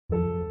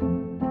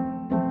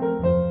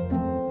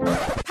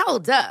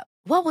Hold up.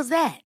 What was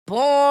that?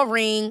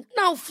 Boring.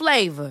 No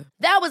flavor.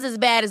 That was as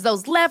bad as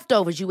those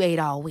leftovers you ate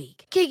all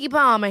week. Keke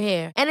Palmer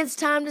here, and it's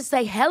time to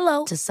say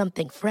hello to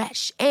something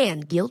fresh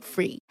and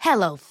guilt-free.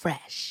 Hello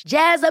Fresh.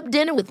 Jazz up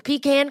dinner with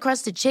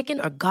pecan-crusted chicken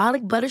or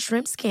garlic butter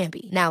shrimp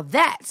scampi. Now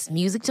that's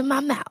music to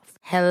my mouth.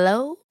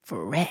 Hello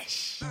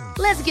Fresh.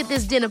 Let's get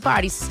this dinner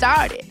party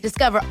started.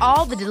 Discover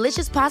all the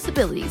delicious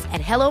possibilities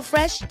at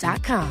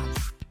hellofresh.com.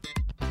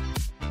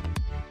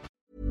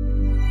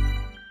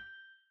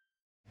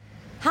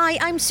 Hi,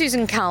 I'm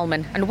Susan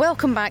Calman, and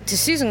welcome back to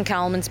Susan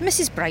Calman's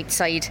Mrs.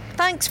 Brightside.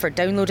 Thanks for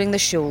downloading the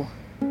show.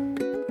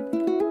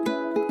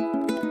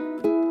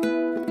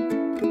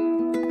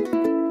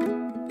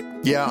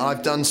 Yeah,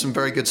 I've done some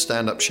very good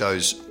stand-up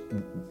shows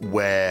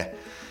where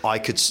I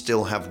could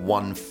still have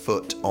one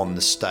foot on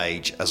the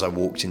stage as I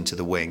walked into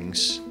the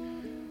wings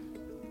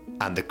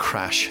and the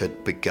crash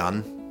had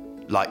begun.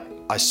 Like,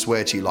 I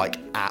swear to you, like,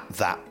 at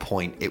that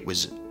point, it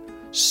was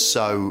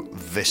so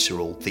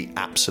visceral, the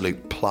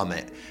absolute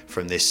plummet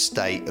from this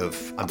state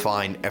of I'm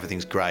fine,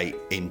 everything's great,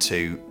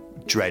 into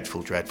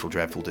dreadful, dreadful,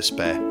 dreadful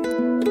despair.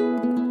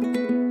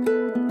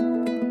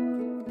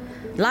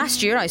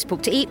 Last year I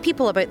spoke to 8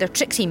 people about their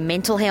tricksy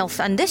mental health,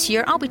 and this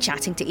year I'll be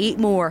chatting to 8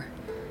 more.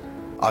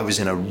 I was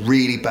in a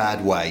really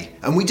bad way,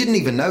 and we didn't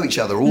even know each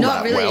other all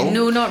Not that really, well.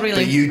 no, not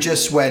really. But you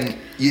just went,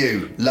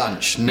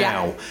 lunch,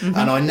 now. Yeah. Mm-hmm.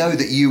 And I know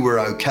that you were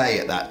okay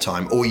at that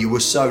time, or you were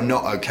so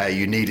not okay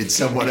you needed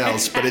someone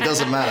else, but it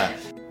doesn't matter.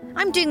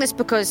 I'm doing this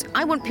because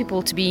I want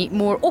people to be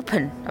more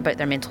open about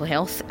their mental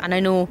health, and I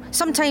know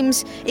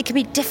sometimes it can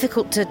be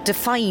difficult to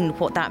define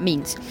what that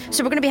means.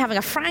 So we're going to be having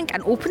a frank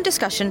and open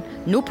discussion,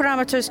 no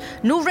parameters,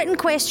 no written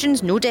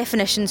questions, no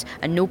definitions,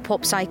 and no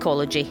pop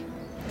psychology.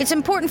 It's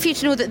important for you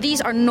to know that these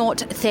are not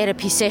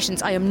therapy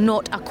sessions. I am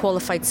not a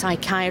qualified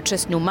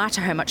psychiatrist, no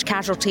matter how much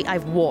Casualty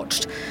I've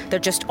watched. They're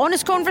just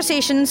honest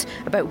conversations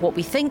about what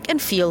we think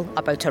and feel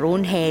about our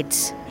own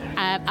heads.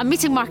 I'm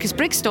meeting Marcus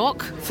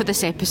Brigstock for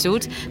this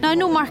episode. Now, I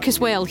know Marcus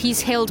well.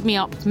 He's held me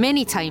up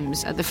many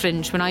times at the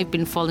Fringe when I've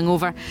been falling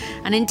over,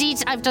 and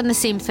indeed I've done the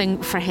same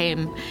thing for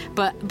him.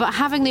 But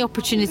having the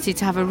opportunity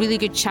to have a really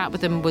good chat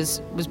with him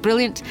was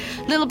brilliant.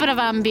 A little bit of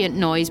ambient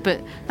noise,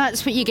 but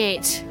that's what you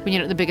get when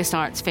you're at the biggest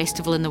arts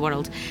festival in the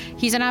world.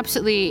 He's an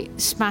absolutely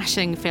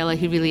smashing fella,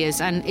 he really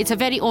is, and it's a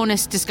very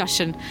honest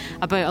discussion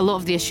about a lot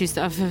of the issues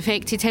that have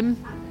affected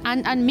him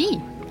and me.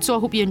 So I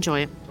hope you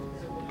enjoy it.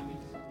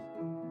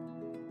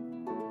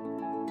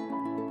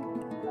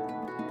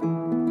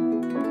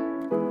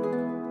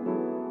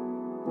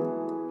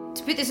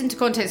 To put this into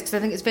context, because I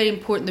think it's very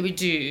important that we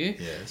do,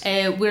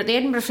 Yes. We're at the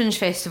Edinburgh Fringe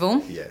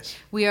Festival. Yes.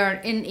 We are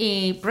in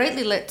a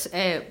brightly lit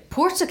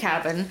porta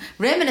cabin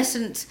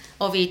reminiscent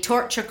of a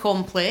torture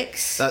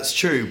complex. That's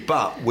true,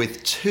 but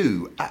with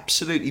 2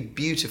 absolutely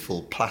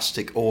beautiful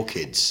plastic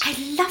orchids. I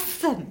love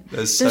them.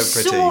 They're so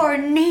pretty. So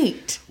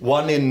ornate.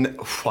 One in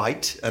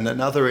white and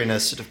another in a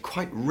sort of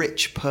quite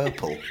rich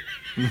purple.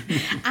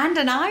 And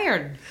an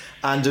iron.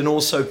 And an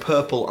also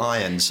purple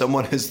iron.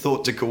 Someone has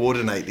thought to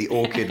coordinate the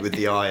orchid with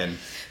the iron.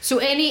 So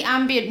any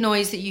ambient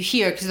noise that you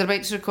hear, because they're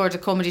about to record a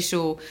comedy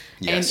show,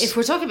 Yes. if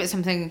we're talking about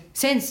something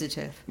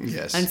sensitive,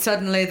 Yes. and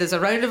suddenly there's a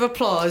round of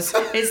applause,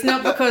 it's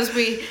not because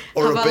we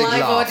Or have a a big live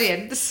laugh.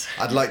 audience.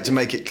 I'd like to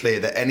make it clear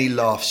that any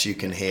laughs you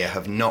can hear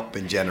have not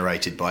been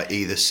generated by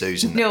either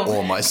Susan No,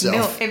 or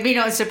myself. No, it may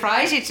not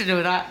surprise you to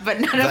know that,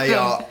 but none of They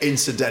them. are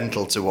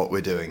incidental to what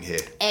we're doing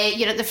here.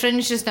 You're at the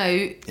Fringe just now.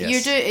 You're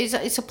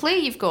it's a play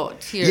you've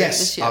got here Yes,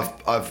 this year.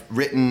 I've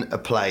written a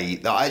play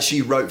that I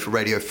actually wrote for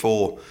Radio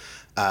 4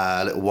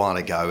 a little while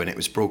ago, and it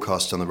was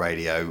broadcast on the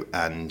radio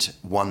and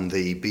won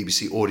the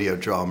BBC Audio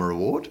Drama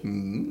Award.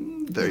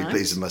 Very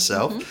pleased with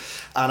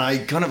myself. And I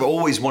kind of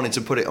always wanted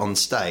to put it on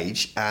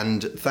stage,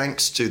 and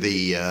thanks to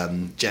the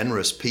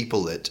generous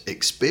people at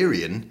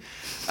Experian,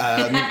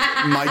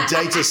 my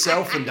data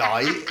self and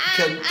I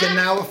can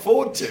now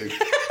afford to.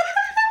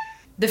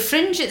 The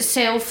Fringe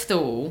itself,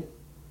 though,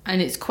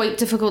 and it's quite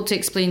difficult to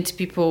explain to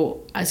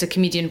people as a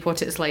comedian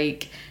what it's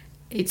like,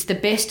 it's the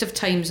best of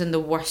times and the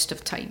worst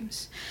of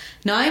times.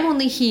 Now, I'm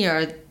only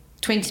here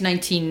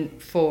 2019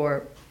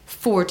 for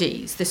 4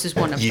 days. This is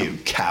one of them. You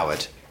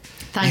coward.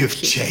 Thank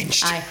You've you.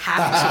 changed. I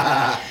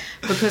have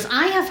changed. Because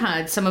I have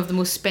had some of the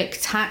most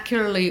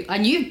spectacularly,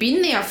 and you've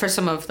been there for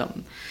some of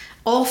them,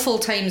 awful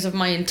times of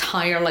my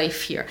entire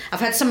life here. I've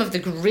had some of the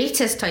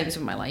greatest times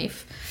of my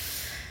life.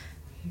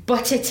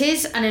 But it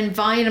is an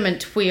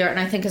environment where, and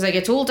I think as I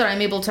get older,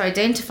 I'm able to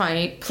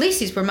identify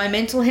places where my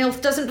mental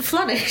health doesn't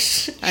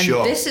flourish. And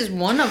Sure. this is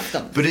one of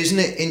them. But isn't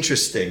it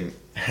interesting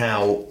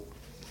how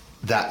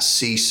that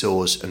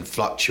seesaws and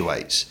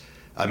fluctuates?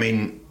 I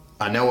mean,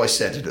 I know I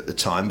said it at the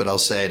time, but I'll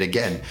say it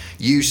again.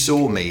 You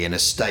saw me in a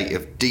state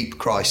of deep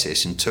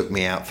crisis and took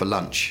me out for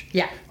lunch.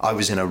 Yeah. I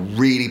was in a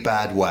really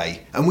bad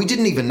way. And we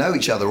didn't even know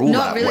each other all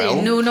Not that really.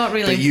 well. No, not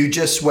really. But you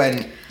just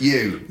went,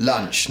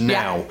 lunch,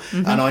 now. Yeah.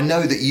 Mm-hmm. And I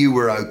know that you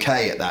were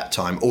okay at that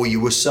time, or you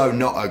were so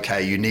not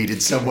okay you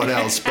needed someone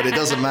else, but it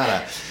doesn't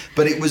matter.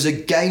 But it was a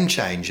game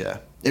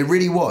changer. It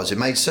really was. It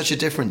made such a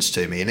difference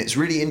to me. And it's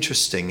really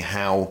interesting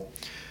how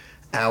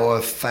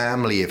our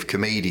family of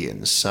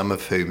comedians, some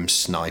of whom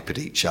snipe at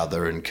each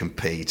other and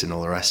compete and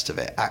all the rest of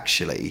it,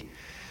 actually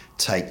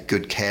take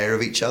good care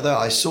of each other.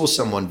 I saw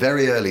someone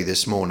very early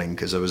this morning,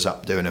 because I was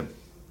up doing an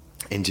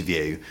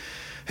interview,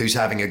 who's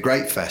having a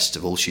great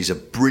festival. She's a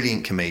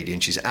brilliant comedian.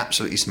 She's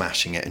absolutely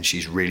smashing it, and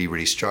she's really,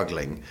 really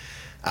struggling.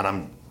 And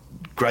I'm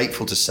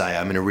grateful to say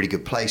I'm in a really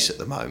good place at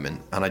the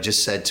moment. And I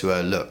just said to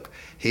her, look,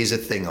 here's a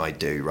thing I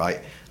do, right?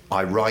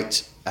 I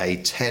write a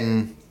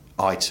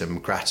 10-item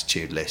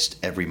gratitude list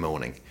every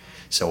morning.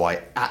 So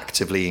I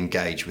actively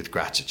engage with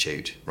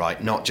gratitude,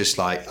 right? Not just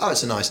like, oh,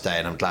 it's a nice day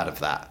and I'm glad of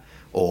that.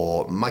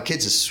 Or my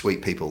kids are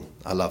sweet people.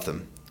 I love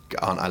them.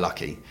 Aren't I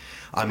lucky?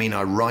 I mean,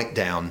 I write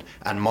down,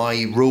 and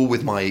my rule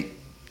with my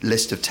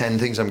list of 10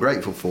 things I'm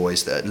grateful for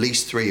is that at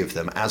least 3 of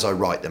them, as I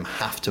write them,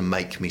 have to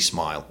make me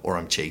smile, or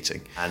I'm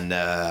cheating. And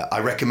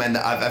I recommend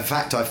that. In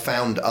fact, I've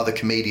found other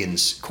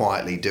comedians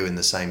quietly doing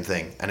the same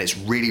thing, and it's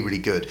really, really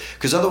good,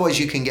 because otherwise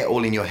you can get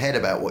all in your head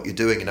about what you're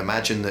doing and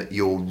imagine that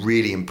you're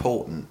really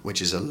important,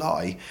 which is a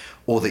lie,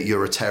 or that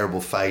you're a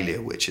terrible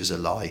failure, which is a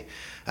lie.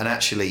 And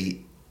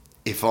actually,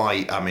 if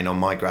I mean, on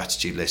my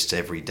gratitude list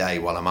every day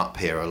while I'm up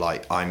here,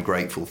 I'm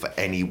grateful for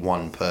any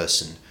one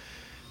person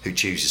who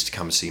chooses to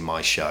come see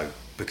my show,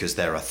 because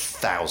there are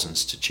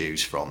thousands to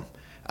choose from,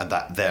 and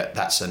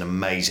that's an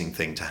amazing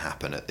thing to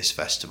happen at this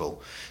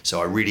festival.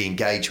 So I really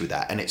engage with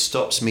that, and it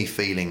stops me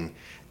feeling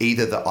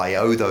either that I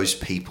owe those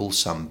people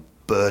some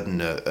burden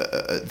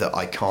that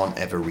I can't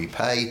ever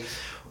repay,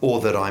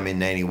 or that I'm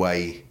in any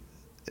way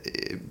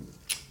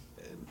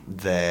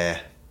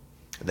their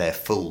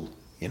fool,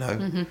 you know.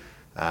 Mm-hmm.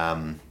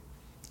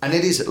 And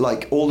it is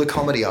like all the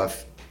comedy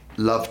I've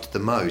loved the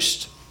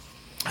most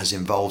has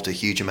involved a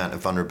huge amount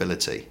of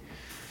vulnerability.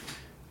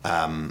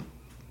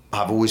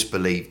 I've always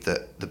believed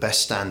that the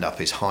best stand-up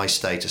is high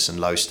status and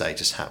low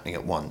status happening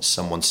at once.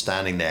 Someone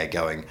standing there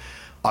going,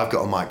 I've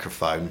got a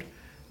microphone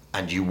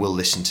and you will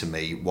listen to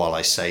me while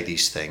I say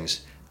these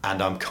things,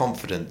 and I'm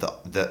confident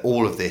that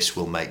all of this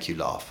will make you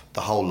laugh,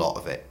 the whole lot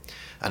of it.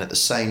 And at the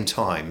same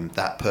time,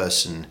 that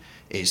person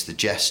is the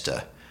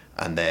jester,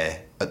 and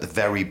they're at the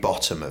very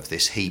bottom of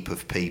this heap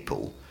of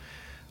people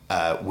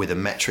with a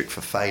metric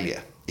for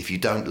failure. If you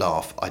don't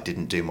laugh, I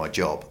didn't do my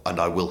job, and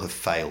I will have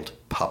failed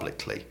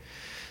publicly.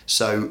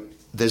 So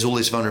there's all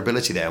this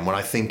vulnerability there. And when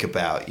I think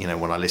about,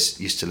 when I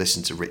used to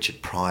listen to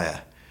Richard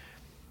Pryor,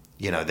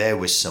 there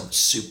was some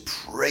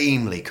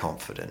supremely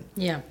confident,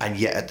 and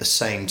yet at the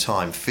same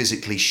time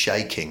physically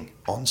shaking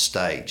on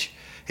stage,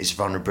 his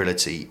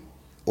vulnerability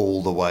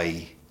all the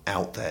way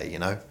out there,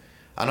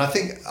 And I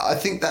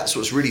think that's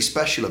what's really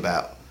special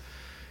about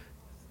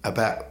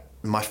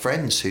my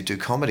friends who do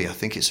comedy. I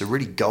think it's a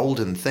really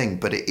golden thing,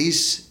 but it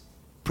is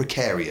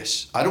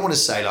precarious. I don't want to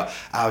say like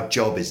our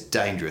job is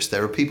dangerous.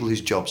 There are people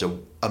whose jobs are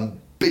a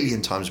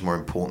billion times more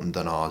important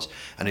than ours,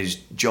 and whose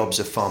jobs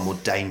are far more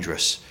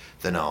dangerous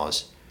than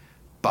ours.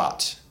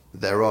 But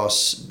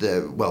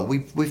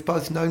we've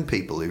both known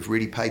people who've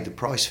really paid the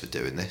price for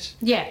doing this.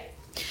 Yeah,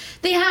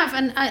 they have,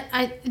 and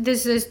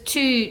there's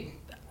two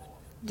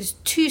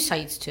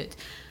sides to it.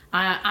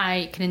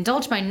 I can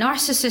indulge my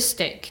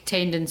narcissistic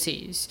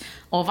tendencies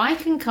of I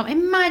can come.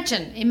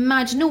 Imagine.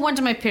 No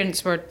wonder my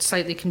parents were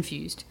slightly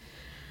confused.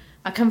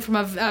 I come from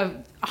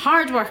a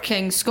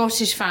hard-working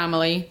Scottish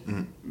family.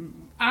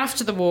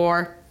 After the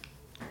war.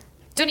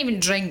 Don't even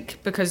drink,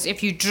 because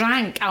if you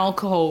drank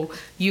alcohol,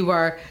 you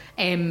were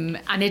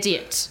an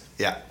idiot.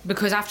 Yeah.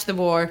 Because after the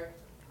war,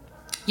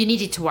 you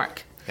needed to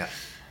work. Yeah.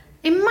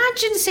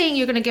 Imagine saying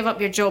you're going to give up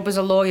your job as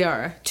a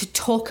lawyer to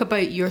talk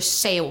about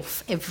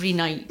yourself every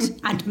night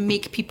and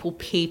make people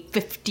pay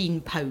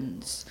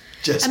 £15.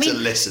 Just to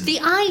listen. The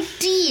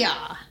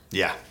idea.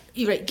 Yeah.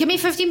 You're right, give me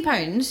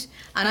 £15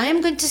 and I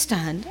am going to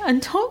stand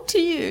and talk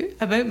to you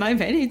about my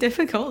very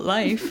difficult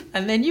life,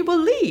 and then you will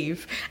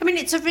leave. I mean,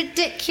 it's a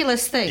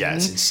ridiculous thing. Yeah,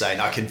 it's insane.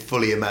 I can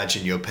fully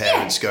imagine your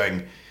parents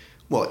going,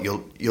 what,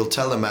 you'll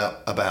tell them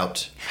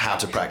about how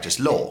to practice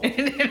law?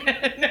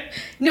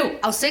 No,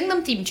 I'll sing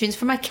them theme tunes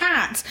for my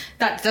cat.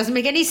 That doesn't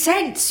make any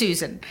sense,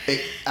 Susan.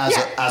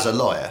 As a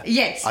lawyer?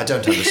 Yes. I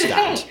don't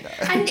understand.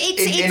 And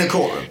in a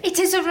courtroom. It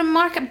is a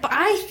remarkable... But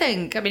I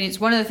think, it's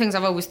one of the things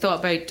I've always thought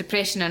about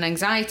depression and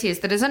anxiety is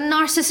there is a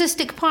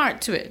narcissistic part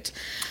to it,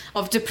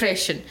 of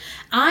depression.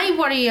 I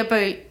worry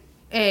about...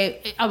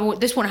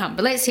 this won't happen,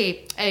 but let's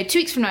say 2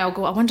 weeks from now I'll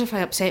go, I wonder if I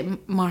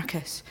upset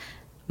Marcus.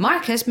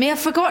 Marcus may have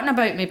forgotten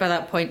about me by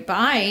that point, but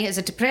I, as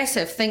a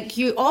depressive, think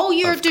all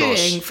you're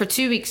doing for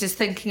 2 weeks is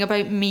thinking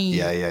about me.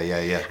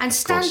 Yeah. And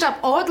stand-up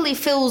oddly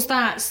fills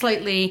that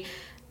slightly...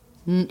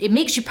 It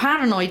makes you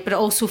paranoid, but it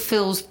also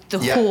fills the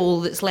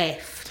hole that's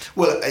left.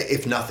 Well,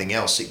 if nothing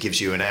else, it gives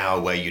you an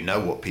hour where you know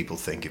what people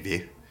think of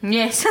you.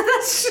 Yes,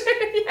 that's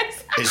true,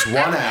 yes. It's 1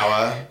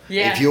 hour.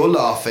 Yeah. If you're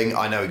laughing,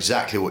 I know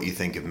exactly what you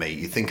think of me.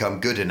 You think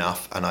I'm good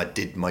enough and I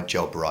did my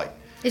job right.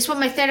 It's what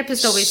my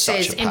therapist always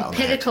says,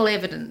 empirical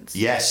evidence.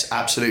 Yes,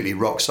 absolutely,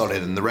 rock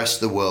solid. And the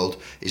rest of the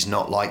world is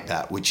not like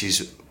that, which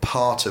is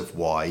part of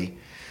why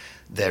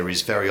there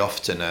is very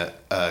often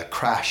a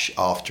crash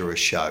after a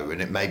show, and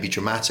it may be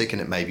dramatic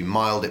and it may be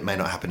mild, it may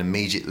not happen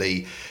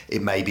immediately,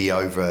 it may be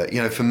over.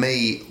 You know, for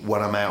me,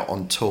 when I'm out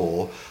on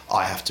tour,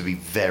 I have to be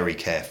very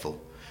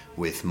careful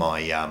with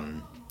my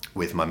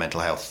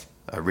mental health.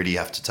 I really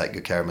have to take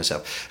good care of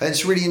myself. And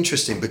it's really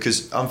interesting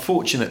because,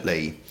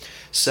 unfortunately,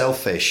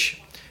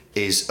 selfish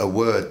is a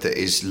word that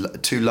is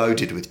too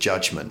loaded with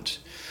judgment.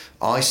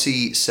 I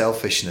see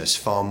selfishness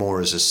far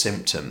more as a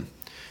symptom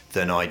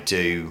than I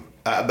do...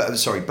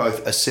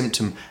 both a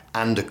symptom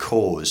and a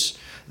cause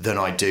than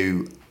I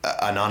do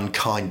an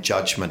unkind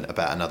judgment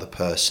about another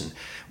person.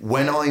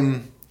 When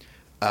I'm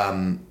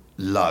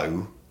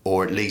low,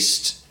 or at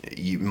least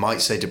you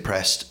might say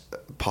depressed,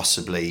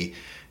 possibly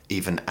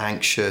even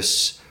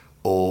anxious,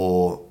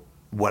 or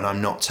when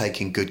I'm not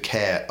taking good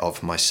care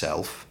of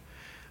myself,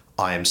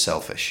 I am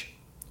selfish.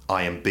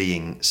 I am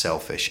being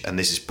selfish. And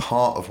this is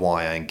part of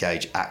why I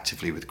engage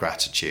actively with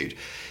gratitude,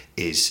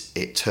 is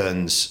it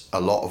turns a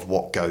lot of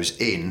what goes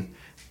in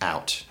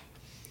out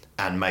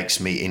and makes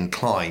me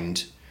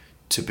inclined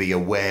to be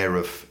aware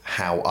of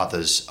how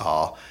others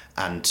are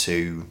and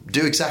to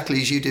do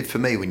exactly as you did for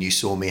me when you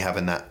saw me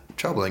having that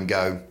trouble and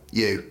go,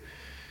 you,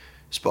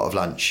 spot of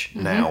lunch.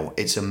 Now,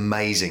 it's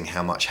amazing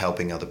how much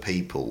helping other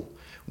people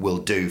will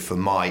do for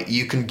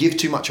you can give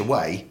too much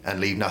away and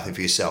leave nothing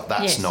for yourself.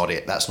 That's not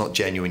it. That's not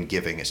genuine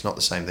giving. It's not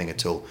the same thing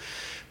at all.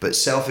 But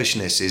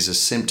selfishness is a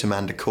symptom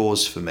and a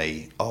cause for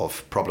me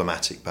of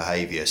problematic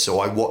behaviour. So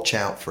I watch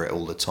out for it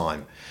all the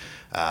time.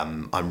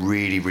 I'm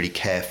really, really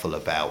careful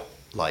about,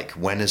 like,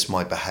 when has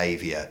my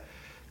behaviour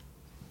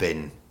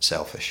been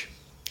selfish?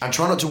 And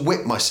try not to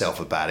whip myself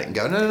about it and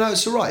go, no,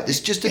 it's all right. It's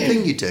just a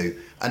thing you do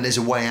and there's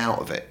a way out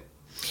of it.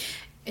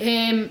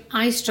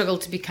 I struggle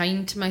to be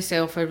kind to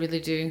myself. I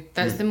really do.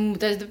 That's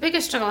the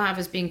biggest struggle I have,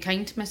 is being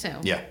kind to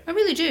myself. Yeah, I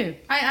really do.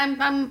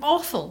 I'm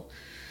awful.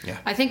 Yeah,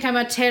 I think I'm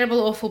a terrible,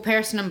 awful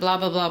person, and blah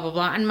blah blah blah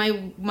blah. And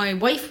my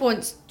wife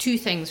wants two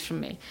things from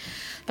me: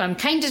 that I'm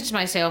kinder to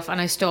myself and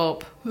I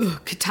stop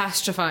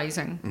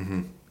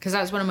catastrophizing, because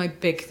that's one of my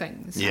big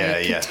things.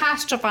 I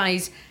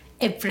catastrophize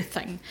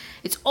everything.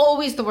 It's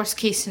always the worst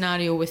case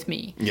scenario with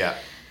me. Yeah.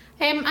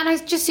 And I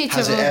just say to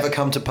Has her... it ever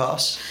come to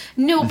pass?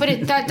 No,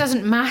 but that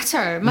doesn't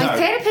matter. My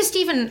therapist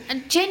even...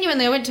 And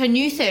genuinely, I went to a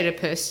new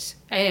therapist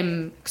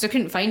because I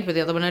couldn't find where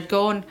the other one had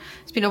gone.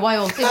 It's been a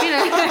while.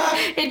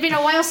 It'd been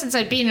a while since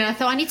I'd been, and I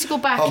thought, I need to go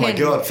back in. Oh my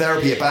God,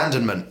 therapy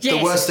abandonment. Yes.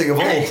 The worst thing of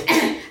all.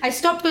 I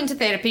stopped going to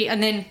therapy,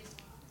 and then...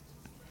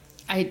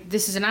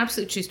 This is an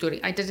absolute true story.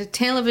 I did a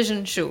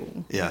television show.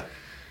 Yeah.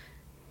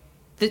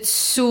 That's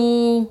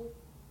so...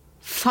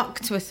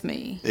 fucked with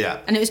me.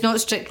 Yeah. And it was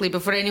not Strictly,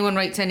 before anyone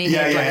writes any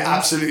headlines. Yeah,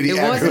 absolutely.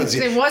 It wasn't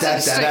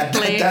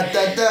Strictly.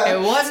 It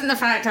wasn't the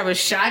fact I was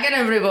shagging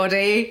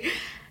everybody.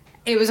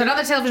 It was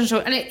another television show,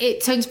 and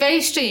it sounds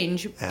very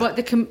strange, but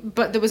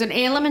there was an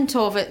element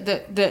of it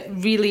that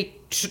really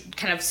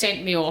kind of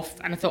sent me off,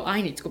 and I thought,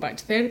 I need to go back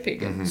to therapy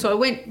again. So I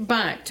went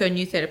back to a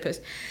new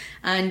therapist.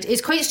 And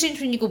it's quite strange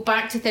when you go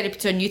back to therapy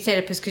to a new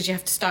therapist, because you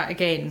have to start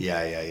again.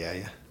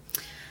 Yeah.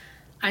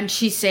 And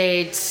she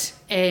said...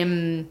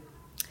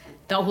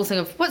 that whole thing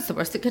of what's the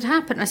worst that could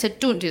happen. I said,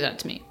 don't do that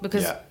to me,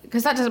 because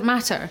that doesn't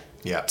matter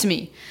to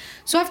me.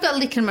 So I've got a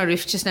leak in my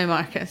roof just now,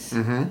 Marcus.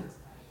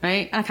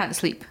 Right? And I can't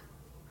sleep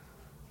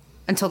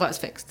until that's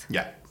fixed.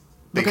 Yeah.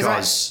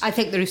 Because I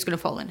think the roof's going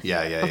to fall in.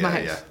 Of my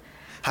house. Yeah.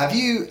 Have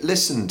you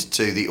listened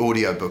to the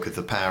audiobook of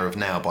The Power of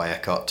Now by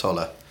Eckhart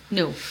Tolle?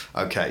 No.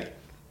 Okay.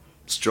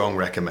 Strong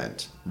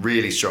recommend.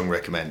 Really strong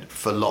recommend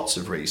for lots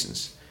of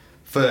reasons.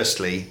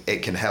 Firstly,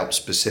 it can help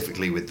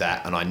specifically with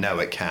that, and I know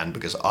it can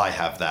because I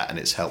have that and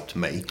it's helped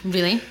me.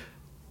 Really?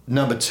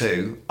 Number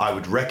two, I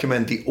would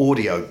recommend the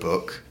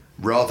audiobook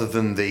rather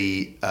than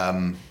the,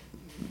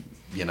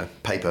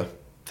 paper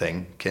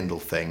thing, Kindle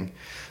thing,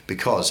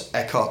 because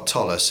Eckhart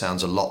Tolle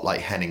sounds a lot like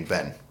Henning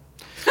Benn.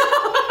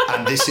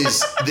 And this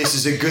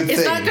is a good thing.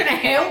 Is that going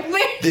to help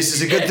me? This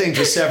is a good thing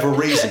for several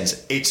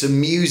reasons. It's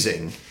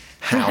amusing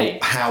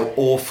how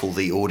awful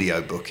the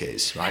audiobook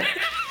is, right?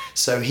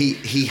 So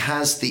he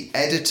has the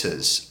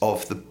editors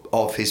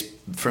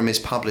from his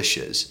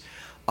publishers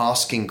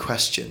asking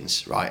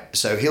questions, right?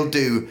 So he'll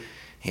do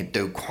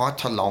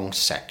quite a long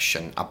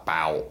section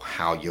about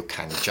how you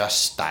can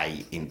just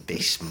stay in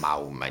this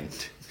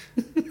moment,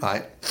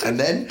 right? And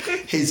then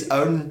his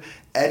own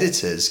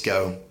editors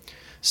go,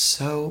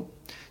 so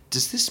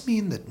does this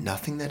mean that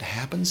nothing that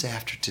happens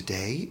after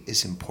today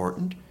is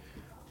important?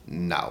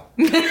 No,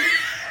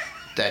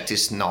 that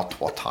is not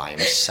what I am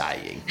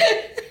saying.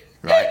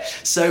 Right,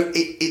 so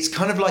it's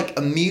kind of like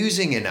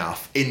amusing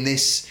enough in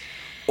this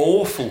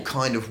awful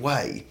kind of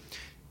way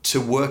to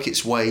work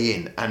its way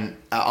in. And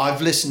I've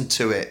listened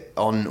to it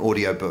on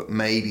audiobook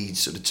maybe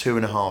sort of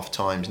 2.5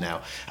 times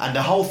now. And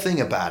the whole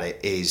thing about it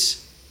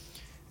is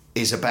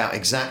about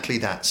exactly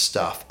that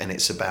stuff. And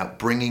it's about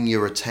bringing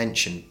your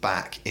attention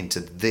back into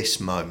this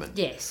moment.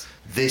 Yes.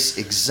 This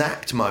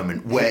exact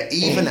moment where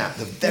even at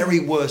the very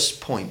worst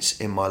points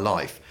in my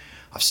life,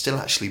 I've still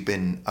actually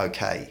been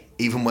okay.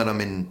 Even when I'm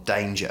in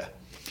danger,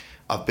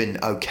 I've been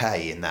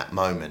okay in that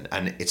moment,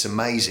 and it's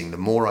amazing the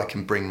more I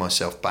can bring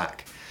myself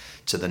back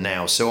to the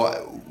now.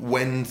 So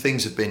when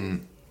things have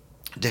been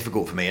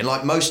difficult for me, and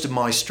like most of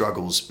my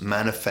struggles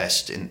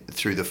manifest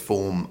through the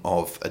form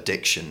of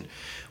addiction,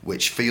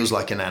 which feels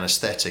like an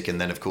anesthetic, and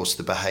then of course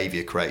the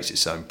behaviour creates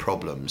its own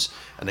problems,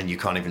 and then you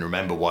can't even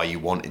remember why you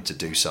wanted to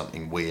do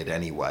something weird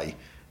anyway.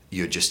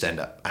 You just end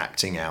up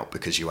acting out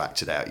because you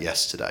acted out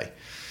yesterday.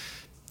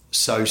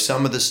 So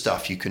some of the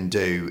stuff you can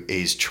do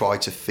is try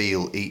to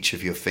feel each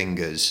of your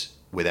fingers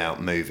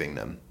without moving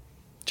them,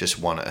 just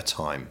one at a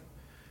time,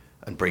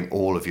 and bring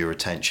all of your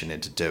attention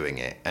into doing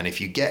it. And if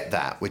you get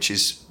that, which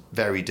is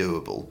very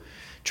doable,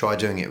 try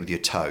doing it with your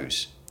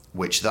toes,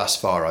 which thus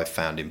far I've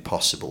found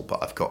impossible,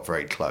 but I've got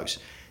very close.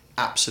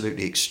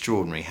 Absolutely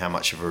extraordinary how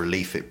much of a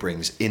relief it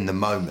brings in the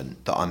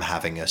moment that I'm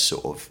having a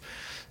sort of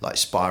like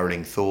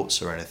spiraling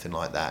thoughts or anything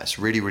like that. It's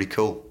really, really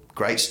cool.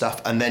 Great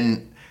stuff. And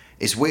then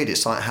it's weird.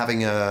 It's like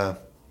having a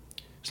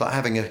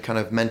kind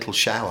of mental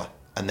shower,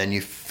 and then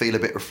you feel a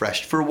bit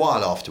refreshed for a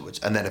while afterwards.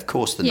 And then of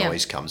course the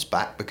noise comes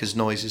back, because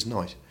noise is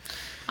noise.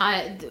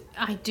 I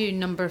do a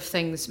number of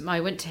things. I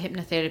went to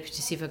hypnotherapy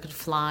to see if I could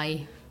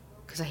fly,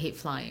 because I hate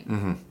flying.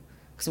 Mm-hmm.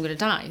 Because I'm going to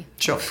die.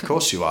 Sure, of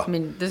course you are. I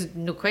mean, there's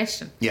no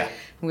question. Yeah.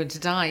 I'm going to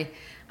die.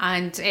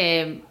 And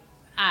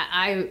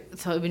I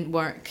thought it wouldn't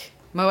work.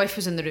 My wife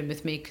was in the room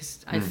with me,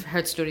 because I've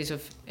heard stories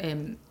of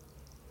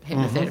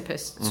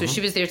hypnotherapists. So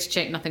she was there to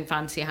check nothing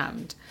fancy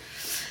happened.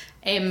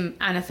 And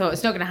I thought,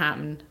 it's not going to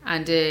happen.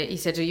 And he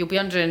said, you'll be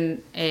under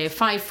in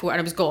 5-4. And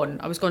I was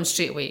gone. I was gone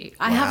straight away.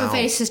 I have a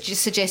very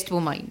suggestible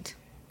mind.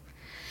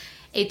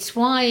 It's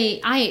why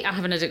I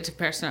have an addictive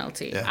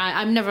personality. Yeah.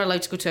 I'm never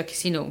allowed to go to a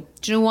casino.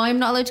 Do you know why I'm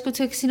not allowed to go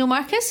to a casino,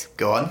 Marcus?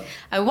 Go on.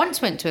 I once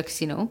went to a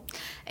casino.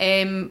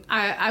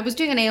 I was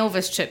doing an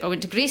Elvis trip. I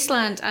went to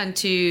Graceland and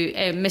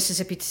to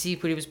Mississippi to see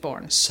where he was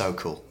born. So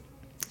cool.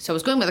 So I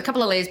was going with a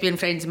couple of lesbian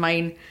friends of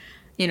mine,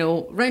 you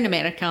know, round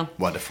America.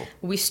 Wonderful.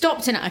 We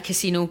stopped in at a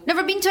casino.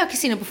 Never been to a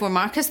casino before,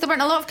 Marcus. There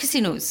weren't a lot of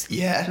casinos.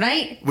 Yeah.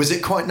 Right? Was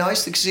it quite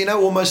nice, the casino?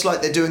 Almost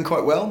like they're doing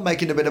quite well,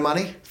 making a bit of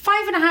money?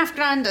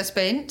 $5,500 I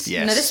spent.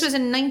 Yes. Now, this was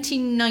in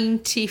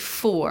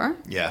 1994.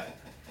 Yeah.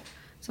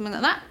 Something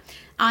like that.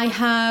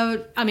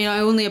 I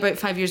only about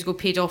 5 years ago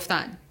paid off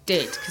that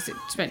debt, because it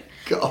spent...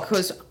 God.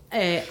 Because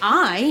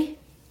I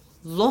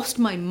lost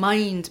my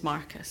mind,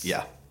 Marcus.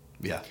 Yeah.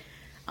 Yeah.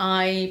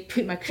 I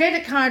put my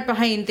credit card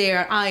behind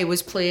there. I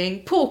was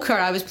playing poker.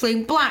 I was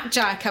playing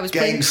blackjack. I was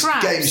playing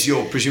craps. Games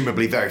you're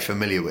presumably very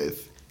familiar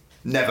with.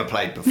 Never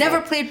played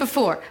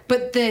before.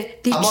 But am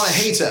I a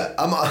hater?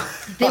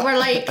 They were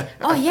like,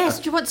 oh yes,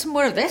 do you want some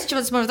more of this? Do you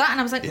want some more of that? And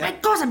I was like, my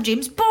God, I'm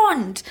James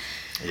Bond.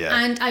 Yeah.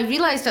 And I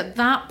realised at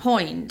that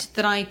point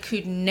that I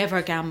could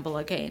never gamble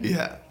again.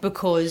 Yeah.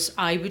 Because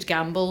I would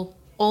gamble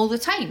all the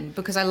time,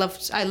 because I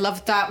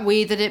loved that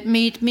way that it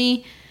made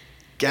me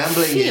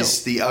Gambling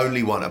is the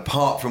only one,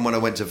 apart from when I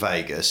went to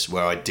Vegas,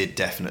 where I did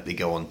definitely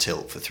go on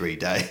tilt for 3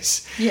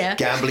 days. Yeah.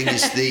 Gambling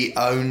is the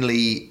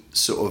only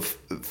sort of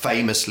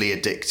famously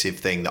addictive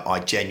thing that I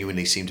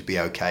genuinely seem to be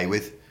okay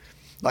with.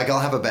 Like, I'll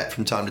have a bet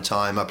from time to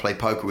time. I play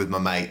poker with my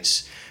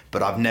mates,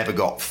 but I've never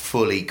got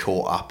fully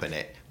caught up in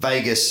it.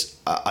 Vegas,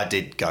 I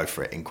did go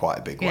for it in quite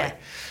a big way.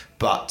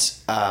 But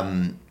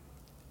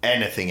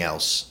anything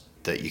else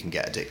that you can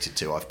get addicted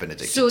to, I've been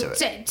addicted to it.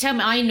 So tell me,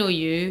 I know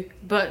you,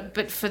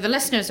 but for the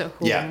listeners at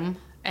home,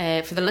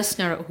 for the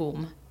listener at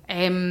home,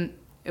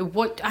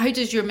 how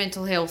does your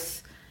mental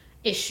health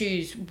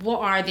issues,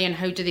 what are they and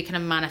how do they kind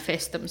of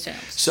manifest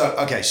themselves? So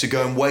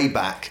going way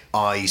back,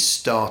 I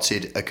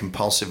started a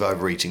compulsive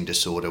overeating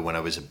disorder when I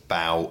was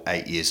about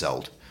 8 years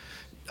old.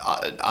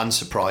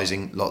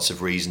 Unsurprising, lots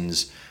of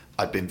reasons.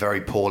 I'd been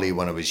very poorly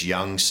when I was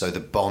young, so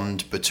the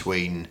bond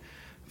between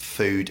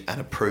food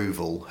and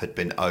approval had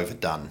been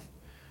overdone.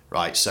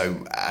 Right,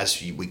 so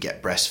as we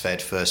get breastfed,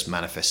 first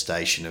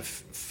manifestation of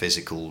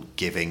physical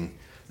giving,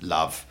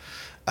 love,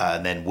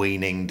 and then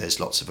weaning, there's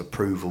lots of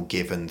approval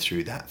given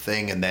through that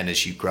thing. And then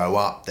as you grow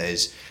up,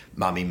 there's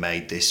mummy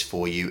made this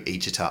for you,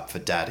 eat it up for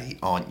daddy,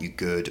 aren't you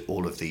good,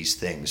 all of these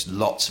things.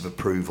 Lots of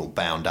approval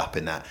bound up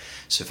in that.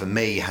 So for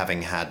me,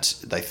 having had,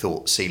 they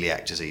thought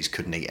celiac disease,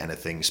 couldn't eat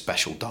anything,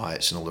 special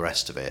diets and all the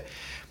rest of it,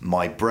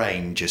 my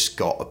brain just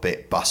got a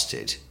bit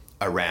busted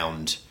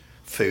around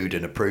food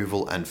and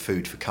approval and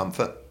food for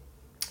comfort.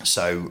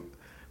 So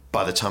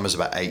by the time I was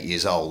about 8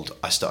 years old,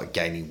 I started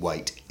gaining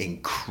weight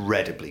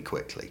incredibly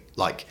quickly,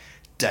 like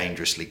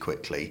dangerously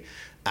quickly.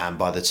 And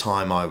by the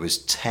time I was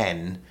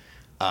 10,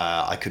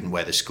 I couldn't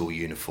wear the school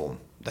uniform.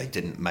 They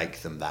didn't make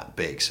them that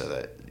big, so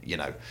that,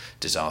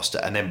 disaster.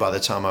 And then by the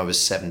time I was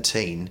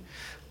 17,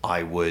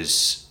 I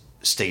was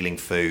stealing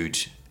food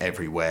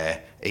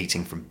everywhere,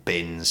 eating from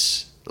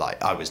bins.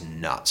 Like, I was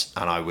nuts.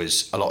 And I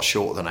was a lot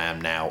shorter than I am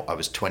now. I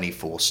was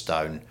 24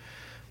 stone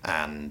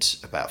and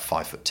about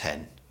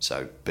 5'10".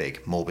 So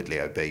big, morbidly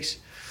obese.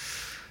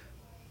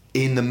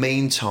 In the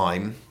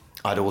meantime,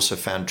 I'd also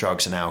found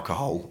drugs and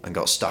alcohol and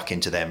got stuck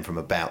into them from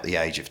about the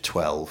age of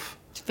 12.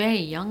 It's very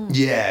young.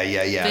 Yeah.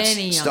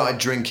 Very young. Started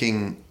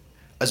drinking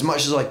as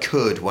much as I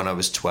could when I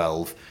was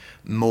 12,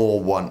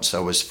 more once I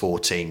was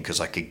 14 because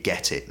I could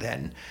get it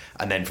then.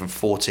 And then from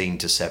 14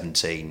 to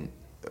 17,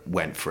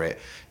 went for it.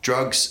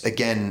 Drugs,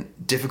 again,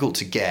 difficult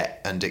to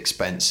get and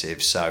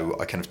expensive. So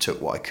I kind of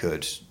took what I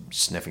could,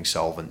 sniffing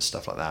solvents,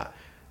 stuff like that.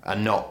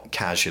 And not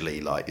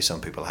casually, like some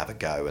people have a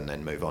go and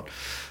then move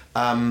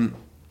on.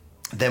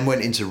 Then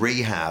went into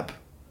rehab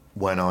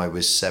when I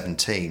was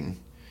 17.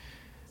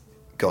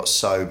 Got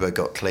sober,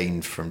 got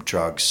clean from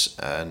drugs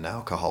and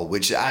alcohol,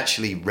 which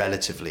actually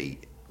relatively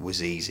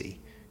was easy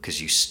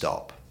because you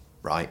stop,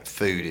 right?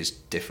 Food is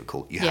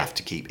difficult. You have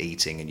to keep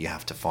eating and you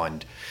have to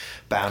find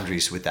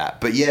boundaries with that.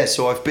 But yeah,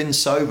 so I've been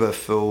sober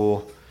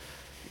for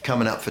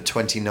coming up for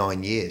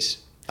 29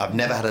 years. I've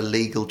never had a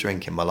legal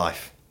drink in my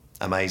life.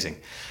 Amazing.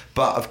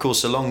 But of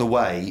course, along the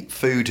way,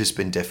 food has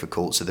been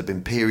difficult. So there've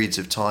been periods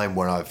of time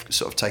where I've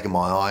sort of taken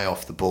my eye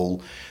off the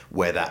ball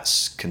where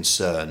that's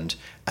concerned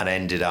and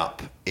ended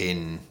up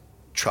in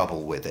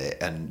trouble with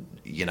it, and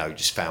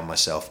just found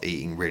myself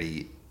eating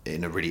really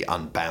in a really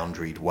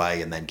unboundaried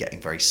way, and then getting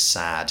very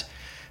sad,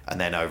 and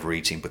then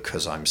overeating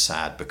because I'm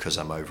sad because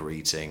I'm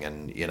overeating,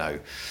 and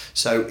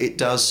so it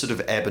does sort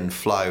of ebb and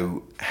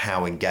flow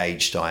how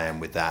engaged I am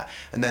with that.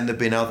 And then there've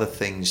been other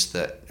things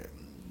that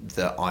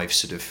I've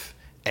sort of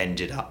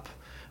ended up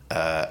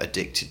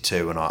addicted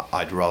to, and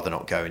I'd rather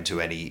not go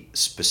into any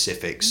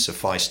specifics.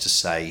 Suffice to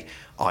say,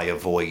 I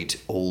avoid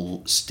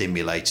all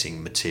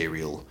stimulating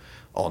material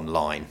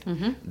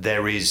online.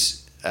 There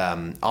is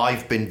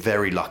I've been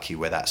very lucky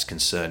where that's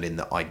concerned, in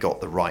that I got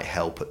the right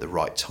help at the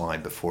right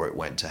time before it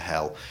went to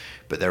hell.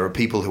 But there are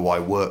people who I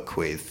work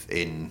with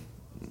in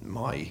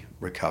my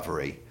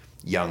recovery,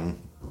 young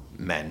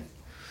men,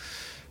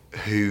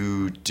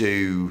 who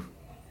do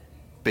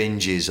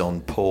binges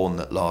on porn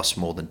that last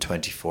more than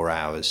 24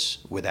 hours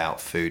without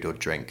food or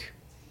drink.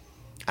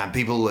 And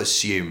people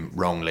assume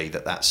wrongly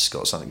that that's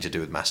got something to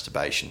do with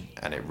masturbation,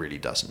 and it really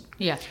doesn't.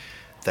 Yeah.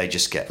 They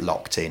just get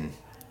locked in,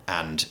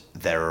 and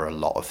there are a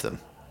lot of them.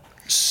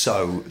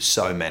 So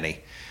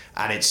many.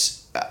 And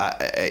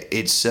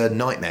it's a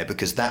nightmare,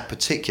 because that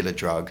particular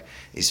drug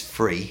is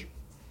free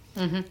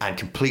and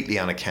completely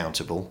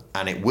unaccountable,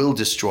 and it will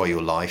destroy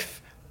your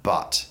life,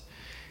 but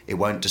it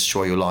won't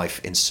destroy your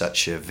life in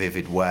such a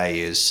vivid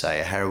way as, say,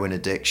 a heroin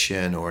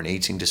addiction or an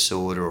eating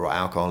disorder or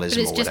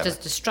alcoholism or whatever. But it's just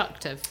as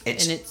destructive.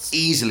 It's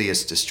easily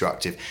as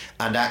destructive.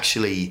 And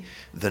actually,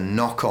 the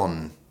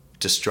knock-on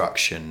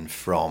destruction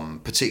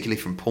particularly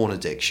from porn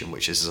addiction,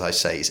 which is, as I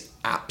say, is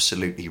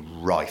absolutely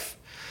rife.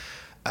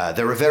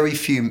 There are very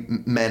few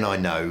men I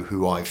know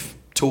who I've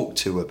talked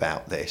to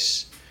about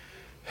this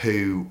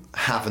who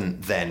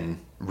haven't then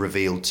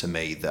revealed to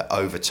me that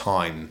over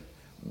time,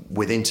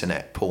 with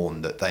internet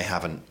porn, that they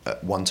haven't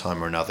at one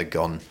time or another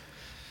gone,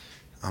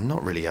 I'm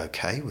not really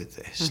okay with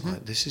this.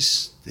 Like, this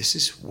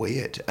is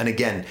weird. And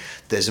again,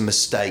 there's a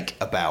mistake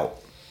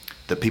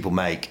that people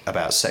make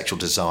about sexual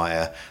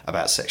desire,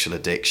 about sexual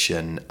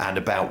addiction, and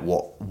about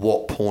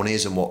what porn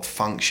is and what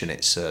function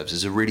it serves.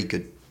 There's a really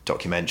good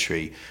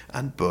documentary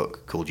and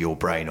book called Your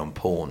Brain on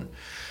Porn,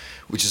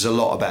 which is a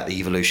lot about the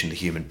evolution of the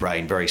human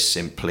brain. Very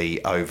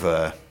simply,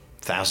 over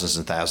thousands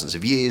and thousands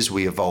of years,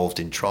 we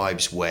evolved in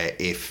tribes where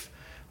if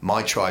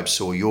my tribe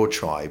saw your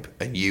tribe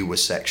and you were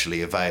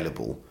sexually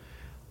available,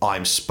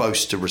 I'm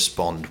supposed to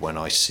respond when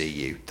I see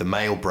you. The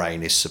male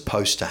brain is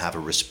supposed to have a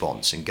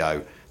response and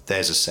go,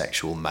 there's a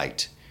sexual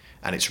mate.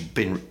 And it's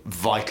been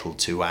vital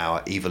to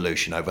our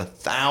evolution over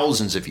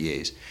thousands of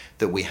years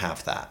that we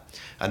have that.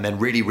 And then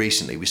really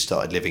recently we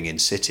started living in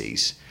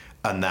cities,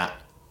 and that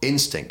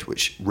instinct,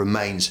 which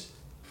remains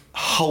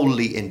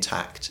wholly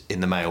intact in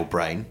the male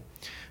brain,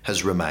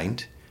 has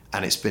remained,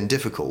 and it's been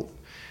difficult.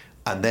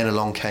 And then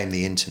along came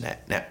the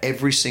internet. Now,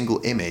 every single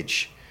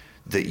image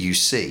that you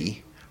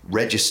see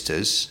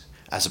registers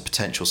as a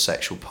potential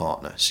sexual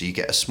partner. So you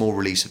get a small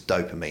release of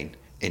dopamine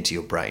into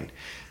your brain,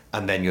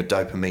 and then your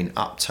dopamine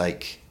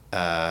uptake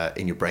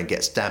in your brain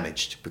gets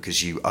damaged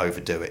because you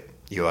overdo it,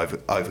 you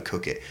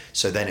overcook it.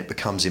 So then it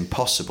becomes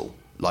impossible,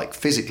 like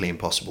physically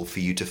impossible, for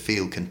you to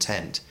feel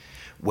content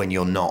when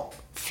you're not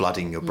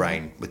flooding your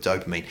brain with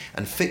dopamine.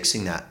 And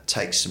fixing that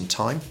takes some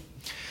time.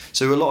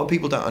 So a lot of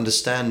people don't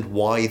understand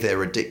why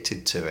they're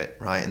addicted to it,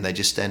 right? And they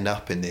just end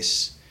up in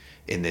this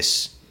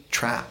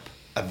trap,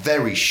 a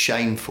very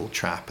shameful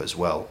trap as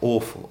well.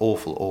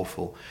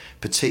 Awful,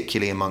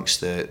 particularly amongst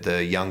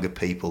the younger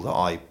people that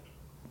I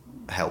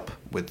help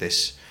with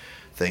this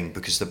thing,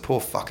 because the poor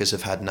fuckers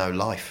have had no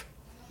life.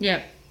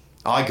 Yeah.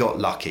 I got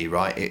lucky,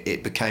 right?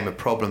 It became a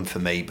problem for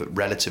me, but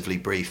relatively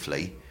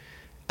briefly.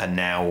 And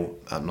now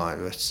I'm like,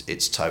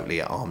 it's totally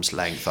at arm's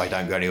length. I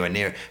don't go anywhere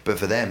near it. But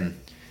for them,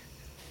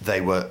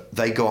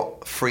 they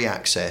got free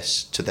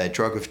access to their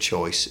drug of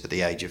choice at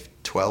the age of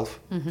 12.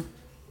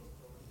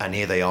 And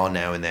here they are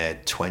now in their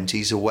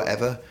 20s or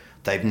whatever.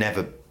 They've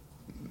never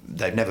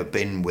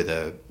been with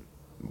a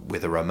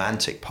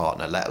romantic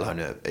partner, let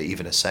alone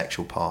even a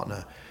sexual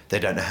partner. They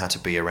don't know how to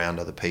be around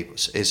other people.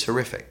 It's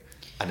horrific.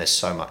 And there's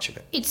so much of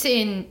it. It's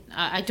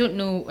I don't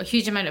know a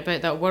huge amount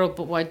about that world,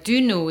 but what I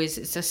do know is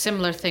it's a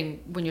similar thing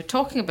when you're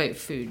talking about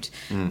food,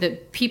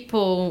 that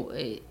people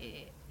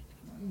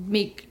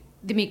make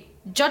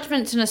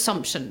judgments and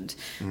assumptions.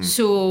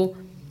 So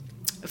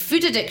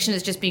food addiction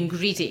is just being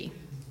greedy.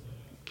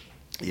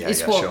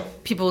 Is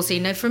what people say.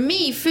 Now, for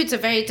me, food's a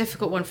very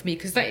difficult one for me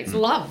because that is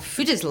love.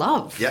 Food is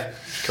love. Yeah,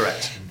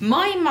 correct.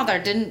 My mother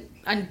didn't,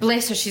 and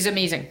bless her, she's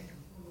amazing,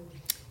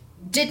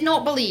 did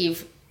not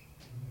believe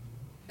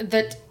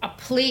that a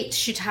plate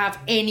should have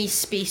any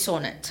space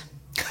on it.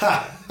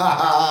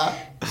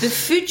 The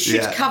food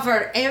should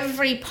cover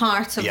every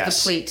part of the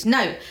plate.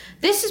 Now,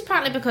 this is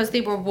partly because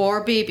they were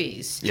war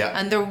babies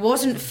and there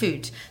wasn't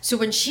food. So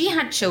when she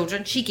had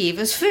children, she gave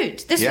us food.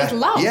 This was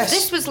love. Yes.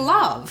 This was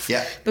love.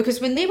 Yeah. Because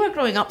when they were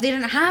growing up, they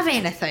didn't have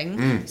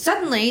anything.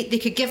 Suddenly, they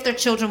could give their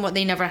children what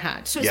they never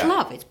had. So it's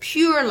love. It's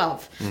pure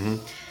love.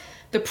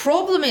 The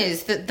problem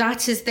is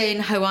that is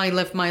then how I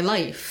live my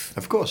life.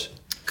 Of course.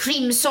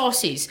 Cream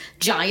sauces,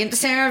 giant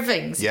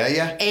servings.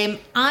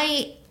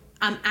 I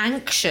am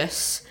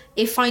anxious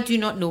if I do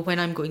not know when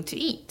I'm going to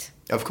eat.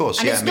 Of course,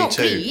 and it's me not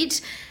too. greed.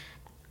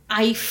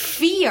 I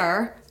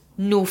fear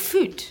no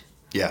food.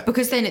 Yeah.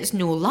 Because then it's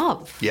no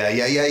love.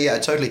 Yeah,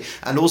 totally.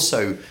 And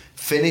also,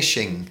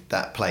 finishing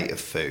that plate of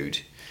food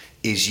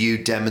is you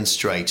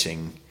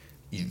demonstrating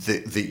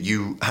that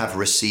you have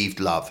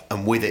received love,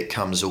 and with it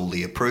comes all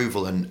the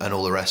approval and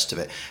all the rest of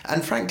it.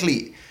 And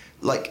frankly,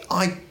 like,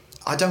 I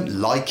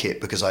don't like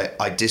it because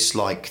I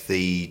dislike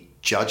the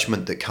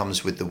judgment that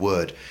comes with the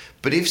word.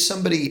 But if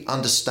somebody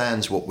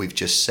understands what we've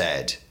just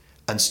said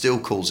and still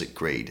calls it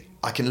greed,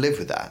 I can live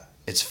with that.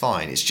 It's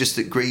fine. It's just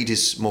that greed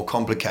is more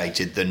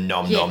complicated than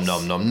nom,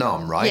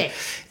 right?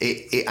 Yes.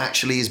 It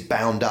actually is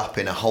bound up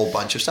in a whole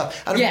bunch of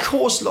stuff. And of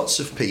course,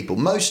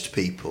 most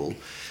people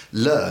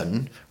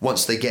learn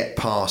once they get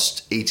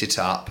past eat it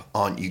up,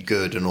 aren't you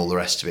good, and all the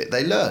rest of it.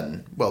 They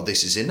learn, well,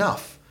 this is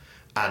enough.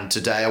 And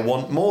today I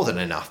want more than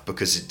enough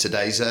because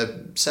today's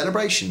a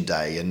celebration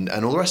day and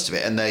all the rest of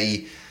it. And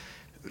they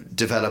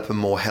develop a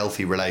more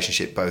healthy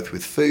relationship both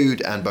with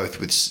food and both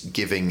with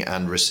giving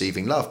and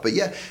receiving love. But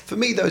yeah, for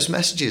me, those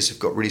messages have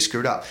got really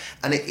screwed up.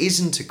 And it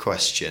isn't a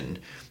question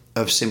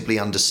of simply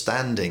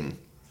understanding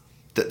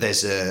that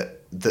there's a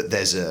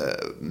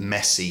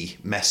messy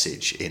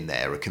message in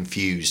there, a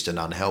confused and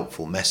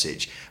unhelpful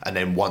message. And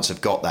then once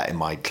I've got that in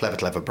my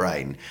clever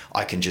brain,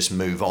 I can just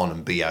move on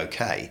and be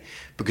okay.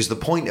 Because the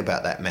point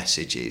about that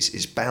message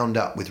is bound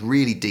up with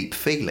really deep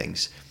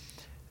feelings.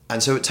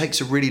 And so it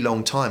takes a really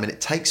long time, and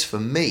it takes, for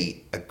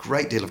me, a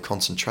great deal of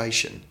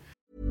concentration.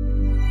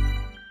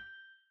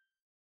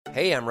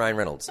 Hey, I'm Ryan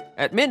Reynolds.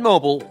 At Mint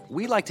Mobile,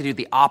 we like to do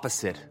the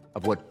opposite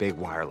of what Big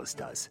Wireless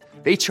does.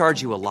 They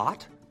charge you a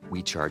lot,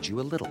 we charge you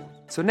a little.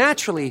 So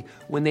naturally,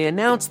 when they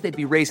announced they'd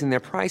be raising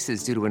their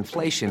prices due to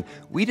inflation,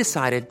 we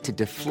decided to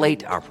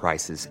deflate our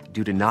prices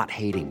due to not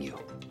hating you.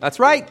 That's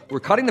right.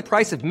 We're cutting the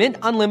price of Mint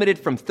Unlimited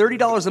from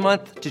 $30 a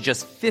month to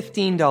just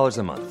 $15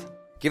 a month.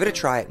 Give it a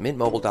try at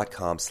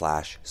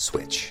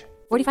mintmobile.com/switch.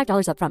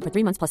 $45 up front for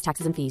 3 months plus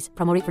taxes and fees.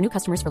 Promo rate for new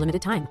customers for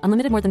limited time.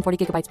 Unlimited more than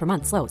 40 gigabytes per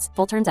month. Slows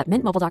full terms at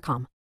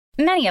mintmobile.com.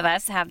 Many of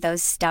us have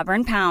those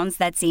stubborn pounds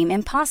that seem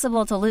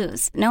impossible to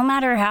lose, no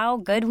matter how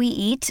good we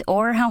eat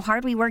or how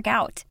hard we work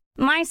out.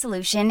 My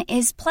solution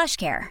is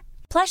PlushCare.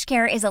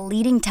 PlushCare is a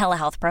leading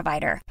telehealth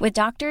provider with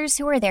doctors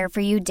who are there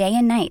for you day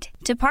and night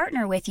to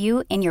partner with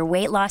you in your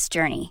weight loss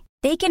journey.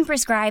 They can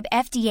prescribe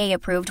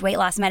FDA-approved weight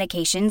loss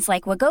medications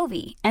like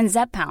Wegovy and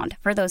Zepbound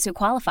for those who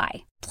qualify.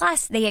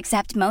 Plus, they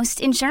accept most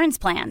insurance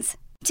plans.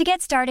 To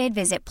get started,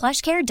 visit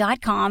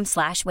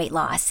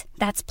plushcare.com/weightloss.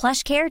 That's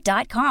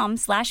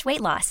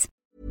plushcare.com/weightloss.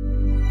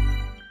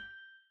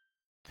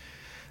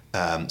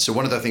 So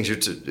one of the things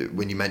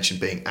when you mentioned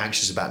being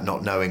anxious about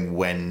not knowing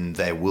when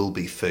there will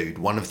be food,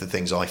 one of the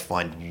things I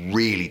find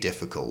really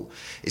difficult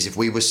is if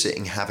we were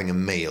sitting having a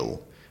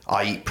meal,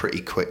 I eat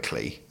pretty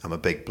quickly, I'm a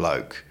big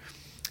bloke.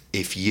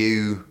 If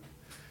you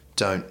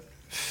don't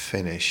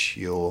finish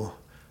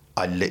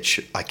I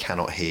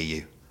cannot hear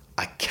you.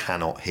 I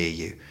cannot hear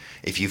you.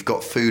 If you've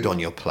got food on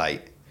your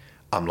plate,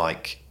 I'm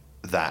like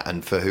that.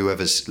 And for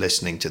whoever's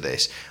listening to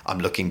this, I'm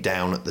looking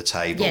down at the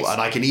table. Yes. And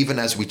I can even,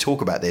 as we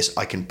talk about this,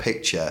 I can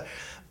picture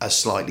a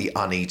slightly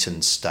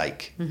uneaten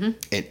steak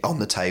on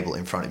the table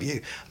in front of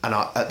you. And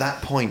at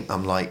that point,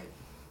 I'm like...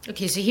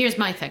 Okay, so here's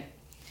my thing.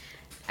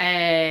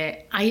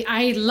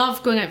 I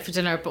love going out for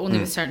dinner, but only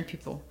with certain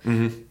people.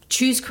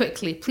 Choose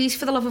quickly. Please,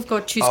 for the love of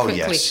God, choose quickly.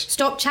 Yes.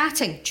 Stop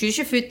chatting. Choose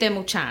your food, then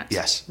we'll chat.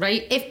 Yes.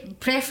 Right? If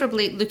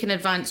preferably look in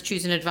advance,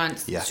 choose in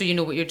advance, so you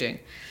know what you're doing.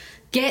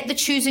 Get the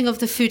choosing of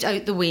the food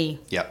out the way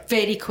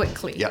very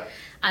quickly. Yeah.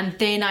 And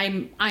then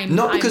I'm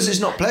Not because it's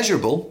not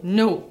pleasurable.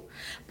 No.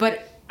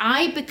 But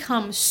I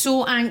become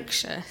so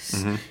anxious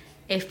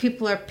if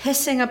people are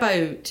pissing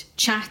about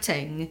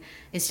chatting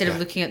instead of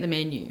looking at the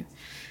menu.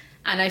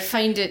 And I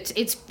find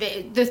it's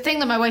the thing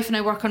that my wife and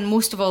I work on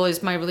most of all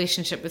is my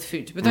relationship with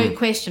food, without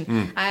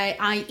question.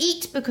 I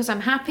eat because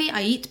I'm happy.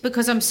 I eat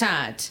because I'm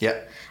sad. Yeah.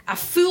 A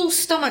full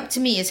stomach to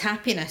me is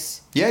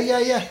happiness.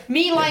 Yeah.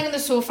 Me lying on the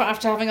sofa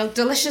after having a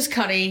delicious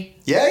curry.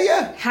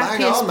 Yeah.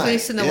 Happiest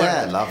place in the world.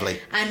 Yeah,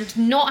 lovely. And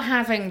not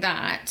having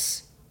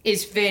that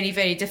is very,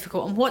 very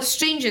difficult. And what's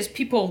strange is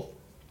people,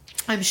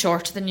 I'm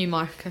shorter than you,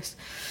 Marcus.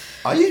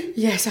 Are you?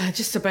 Yes,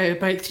 just about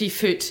 3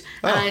 foot.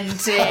 Oh. And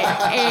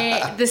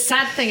the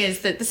sad thing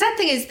is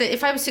that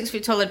if I was 6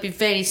 foot tall, I'd be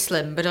very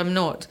slim, but I'm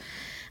not.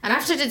 And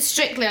after I did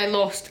Strictly, I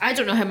lost. I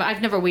don't know how much.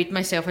 I've never weighed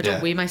myself. I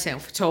don't weigh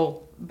myself at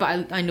all.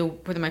 But I know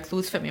whether my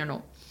clothes fit me or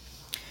not.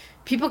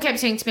 People kept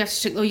saying to me after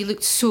Strictly, "Oh, you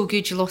looked so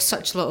good. You lost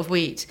such a lot of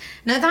weight."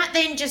 Now that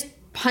then just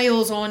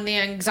piles on the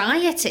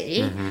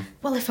anxiety.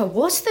 Well, if I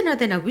was thinner,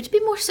 then I would be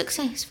more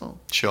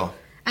successful. Sure.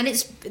 And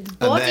it's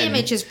body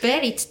image is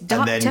very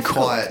And then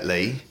difficult.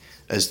 quietly,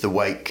 as the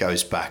weight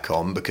goes back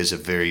on, because a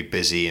very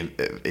busy,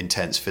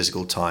 intense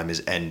physical time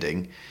is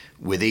ending,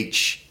 with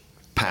each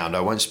pound, I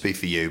won't speak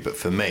for you, but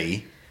for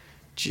me,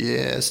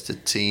 just a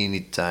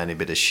teeny tiny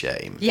bit of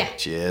shame. Yeah.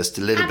 Just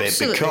a little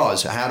Absolutely. bit.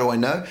 Because, how do I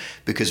know?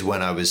 Because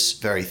when I was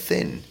very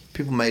thin,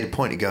 people made a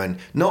point of going,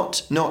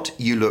 not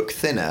you look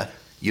thinner,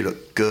 you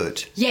look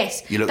good.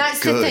 Yes, You look that's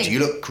the good. thing. You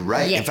look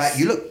great. Yes. In fact,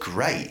 you look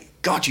great.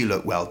 God, you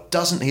look well.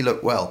 Doesn't he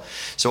look well?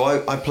 So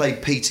I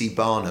played P.T.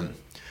 Barnum,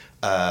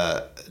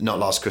 not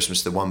last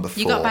Christmas, the one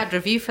before. You got a bad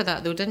review for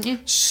that though, didn't you?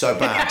 So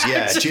bad,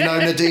 yeah. Do you know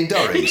Nadine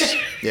Dorries?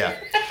 Yeah.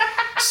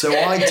 So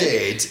I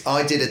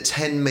did a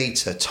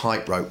 10-metre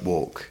tightrope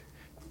walk,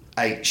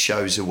 8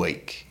 shows a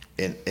week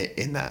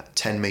in that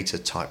 10-metre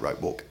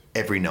tightrope walk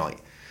every night.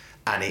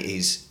 And it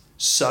is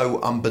so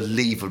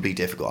unbelievably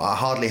difficult. I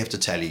hardly have to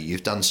tell you,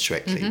 you've done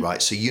Strictly,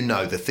 right? So you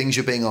know the things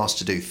you're being asked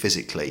to do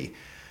physically,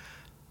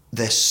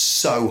 they're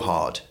so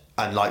hard.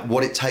 And like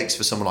what it takes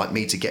for someone like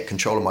me to get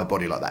control of my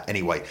body like that.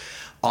 Anyway,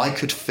 I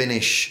could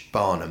finish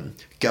Barnum,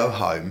 go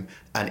home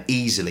and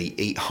easily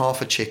eat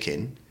half a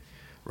chicken,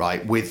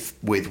 right, with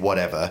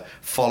whatever,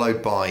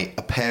 followed by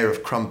a pair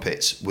of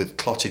crumpets with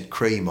clotted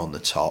cream on the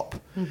top,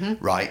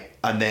 right?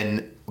 And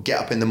then get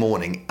up in the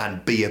morning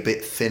and be a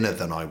bit thinner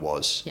than I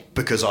was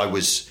because I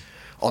was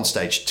on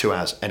stage 2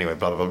 hours. Anyway,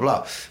 blah, blah,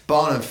 blah.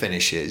 Barnum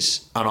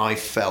finishes and I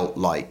felt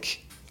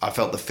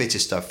the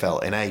fittest I've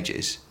felt in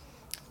ages.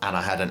 And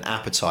I had an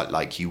appetite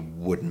like you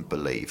wouldn't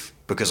believe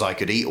because I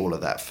could eat all of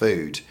that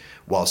food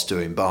whilst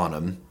doing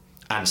Barnum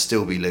and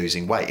still be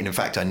losing weight. And in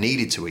fact, I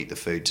needed to eat the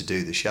food to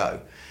do the show,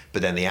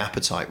 but then the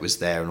appetite was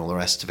there and all the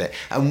rest of it.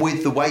 And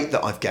with the weight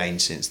that I've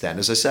gained since then,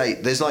 as I say,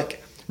 there's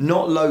like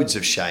not loads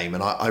of shame.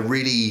 And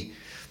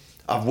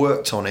I've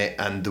worked on it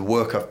and the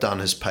work I've done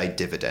has paid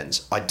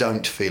dividends. I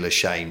don't feel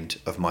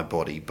ashamed of my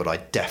body, but I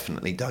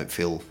definitely don't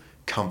feel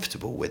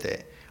comfortable with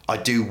it. I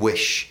do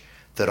wish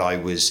that I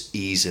was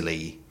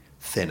easily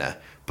thinner,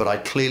 but I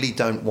clearly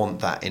don't want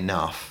that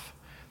enough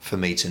for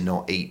me to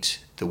not eat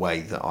the way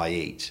that I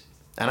eat.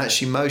 And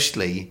actually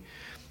mostly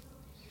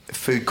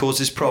food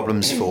causes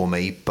problems for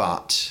me,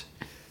 but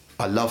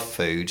I love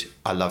food.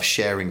 I love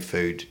sharing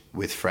food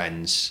with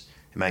friends.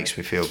 It makes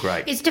me feel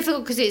great. It's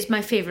difficult because it's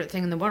my favourite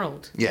thing in the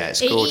world. Yeah, it's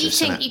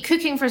gorgeous, isn't it?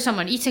 Cooking for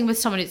someone, eating with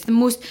someone, it's the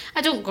most...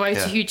 I don't go out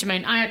a huge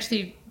amount. I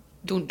actually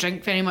don't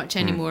drink very much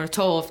anymore at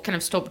all. I've kind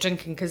of stopped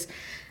drinking because...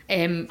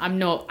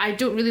 I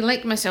don't really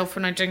like myself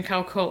when I drink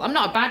alcohol. I'm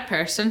not a bad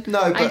person.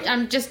 No, but...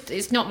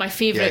 it's not my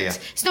favourite. Yeah.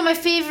 It's not my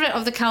favourite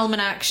of the Calman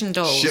action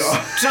dolls. Sure.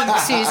 Drunk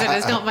Susan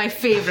is not my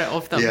favourite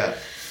of them. Yeah.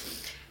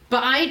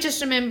 But I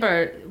just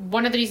remember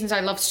one of the reasons I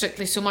loved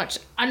Strictly so much,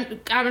 and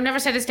I've never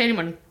said this to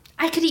anyone,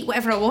 I could eat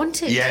whatever I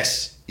wanted.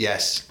 Yes.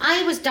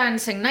 I was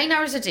dancing 9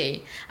 hours a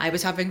day. I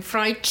was having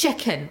fried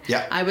chicken.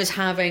 Yeah. I was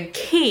having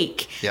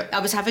cake. Yeah.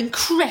 I was having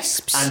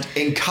crisps. And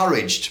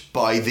encouraged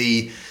by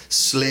the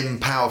slim,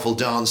 powerful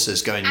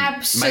dancers going,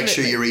 Absolutely. make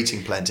sure you're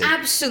eating plenty.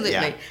 Absolutely.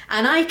 Yeah.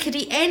 And I could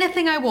eat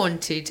anything I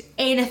wanted,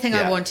 Yeah.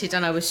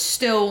 and I was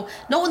still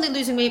not only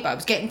losing weight, but I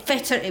was getting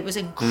fitter. It was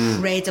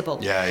incredible.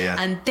 Yeah.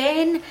 And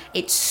then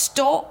it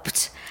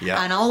stopped,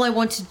 and all I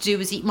wanted to do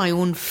was eat my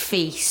own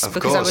face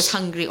because I was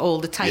hungry all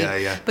the time.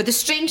 Yeah. But the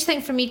strange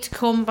thing for me to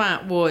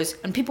combat was,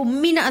 and people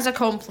mean it as a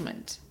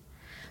compliment,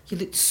 you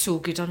looked so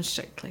good on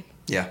Strictly.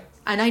 Yeah.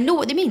 And I know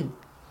what they mean.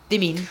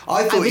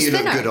 I thought was you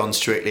thinner. looked good on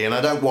Strictly, and I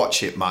don't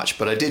watch it much,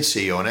 but I did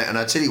see you on it, and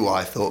I tell you what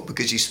I thought,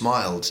 because you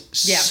smiled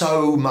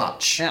so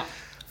much. Yeah.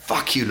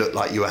 Fuck, you looked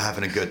like you were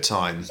having a good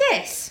time.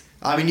 Yes.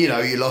 I mean, you know,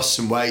 you lost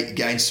some weight, you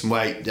gained some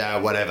weight,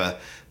 whatever,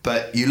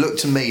 but you looked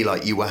to me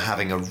like you were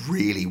having a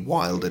really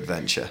wild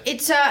adventure.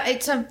 It certainly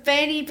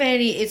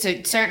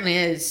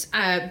is.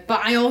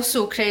 But I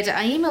also I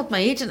emailed my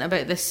agent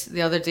about this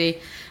the other day.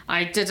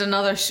 I did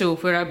another show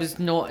where I was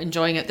not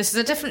enjoying it. This is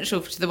a different show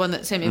to the one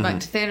that sent me back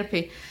to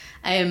therapy.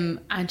 And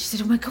she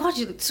said, "Oh my God,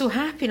 you look so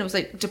happy." And I was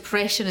like,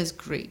 depression is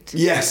great.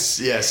 Yes.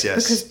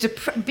 Because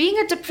being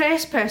a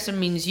depressed person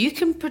means you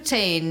can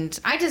pretend,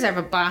 I deserve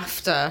a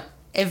BAFTA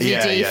every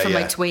day for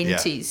my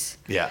 20s.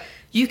 Yeah.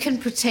 You can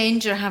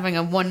pretend you're having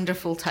a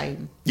wonderful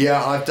time.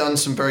 Yeah, I've done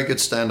some very good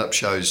stand-up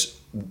shows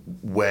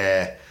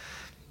where,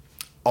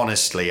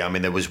 honestly, I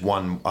mean, there was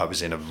one I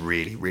was in a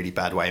really, really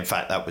bad way. In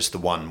fact, that was the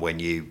one when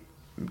you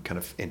kind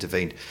of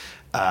intervened.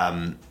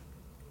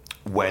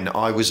 When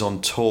I was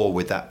on tour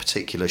with that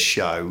particular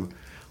show,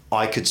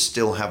 I could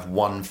still have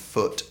one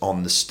foot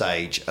on the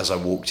stage as I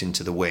walked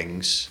into the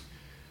wings,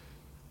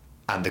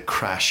 and the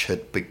crash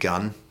had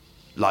begun.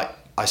 Like,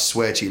 I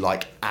swear to you,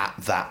 like, at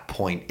that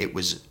point, it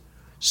was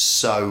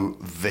so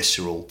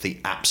visceral, the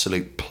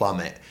absolute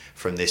plummet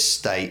from this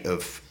state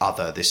of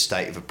other, this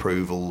state of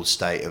approval,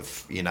 state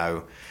of, you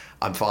know,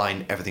 I'm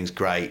fine, everything's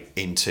great,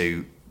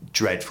 into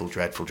dreadful,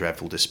 dreadful,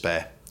 dreadful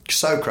despair.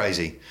 So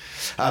crazy.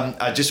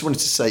 I just wanted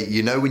to say,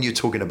 you know, when you're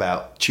talking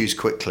about choose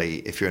quickly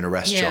if you're in a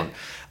restaurant,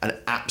 an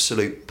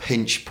absolute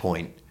pinch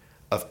point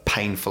of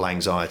painful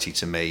anxiety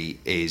to me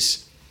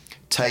is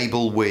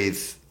table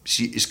with,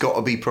 it's got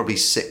to be probably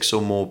 6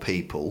 or more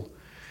people.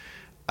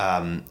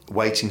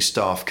 Waiting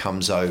staff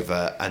comes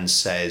over and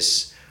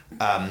says,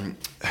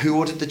 who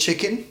ordered the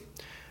chicken?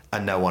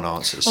 And no one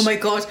answers. Oh my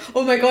god,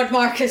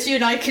 Marcus, you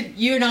and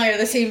I are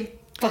the same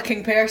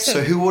fucking person.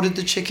 So who ordered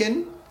the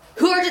chicken?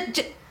 Who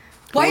ordered?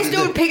 Why is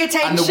no one paying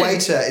attention? And the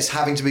waiter is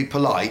having to be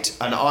polite,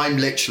 and I'm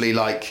literally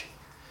like,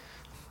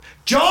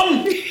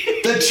 John,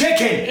 the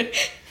chicken.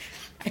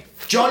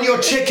 John, your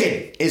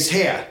chicken is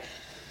here.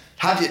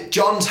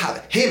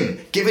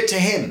 Give it to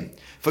him.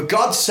 For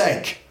God's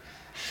sake.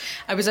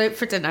 I was out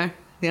for dinner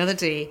the other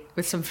day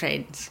with some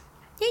friends.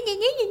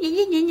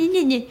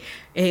 It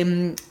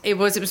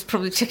was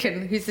probably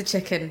chicken. Who's the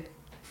chicken?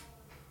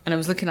 And I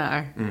was looking at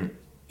her.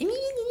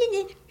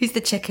 Who's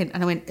the chicken?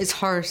 And I went, it's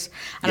hers.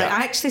 And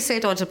I actually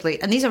said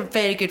audibly, and these are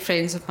very good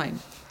friends of mine,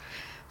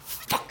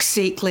 fuck's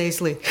sake,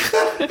 Leslie.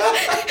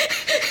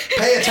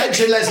 Pay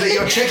attention, Leslie,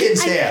 your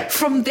chicken's here.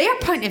 From their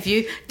point of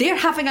view, they're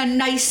having a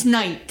nice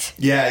night.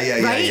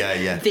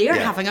 Yeah. They're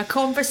having a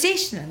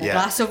conversation and a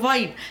glass of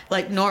wine,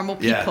 like normal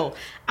people. Yeah.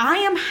 I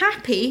am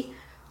happy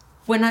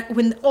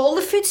when all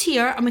the food's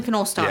here and we can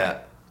all start. Yeah.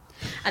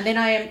 And then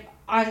I am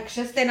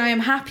anxious, then I am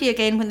happy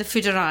again when the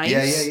food arrives.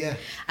 Yeah.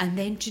 And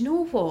then, do you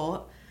know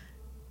what?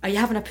 Are you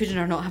having a pudding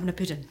or not having a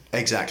pudding?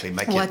 Exactly.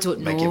 I don't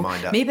know. Make your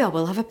mind up. Maybe I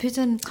will have a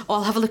pudding. Or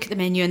I'll have a look at the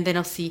menu and then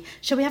I'll see.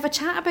 Shall we have a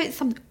chat about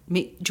something?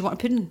 Mate, do you want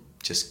a pudding?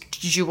 Do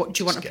you want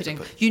a pudding?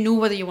 You know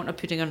whether you want a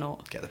pudding or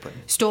not. Get the pudding.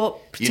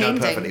 Stop pretending. You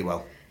know perfectly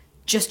well.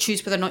 Just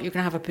choose whether or not you're going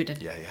to have a pudding.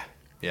 Yeah.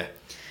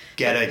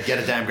 Get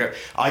a damn grip.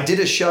 I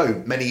did a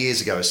show many years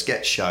ago, a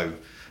sketch show,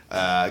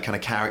 kind of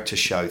character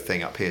show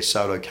thing up here,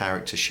 solo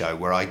character show,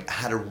 where I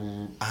had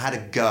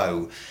a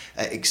go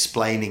at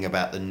explaining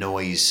about the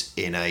noise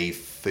in a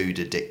food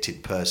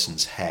addicted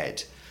person's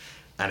head,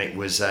 and it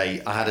was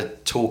I had a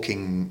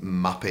talking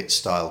Muppet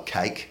style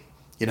cake.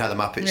 You know how the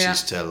Muppets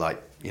used to, like,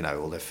 you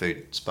know, all their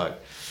food spoke.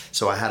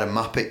 So I had a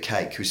Muppet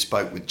cake who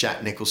spoke with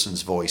Jack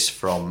Nicholson's voice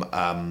from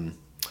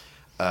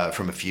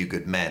A Few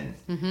Good Men.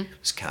 Mm-hmm. It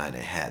was kind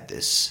of had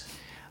this,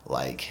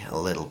 like, a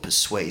little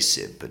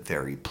persuasive but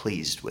very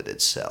pleased with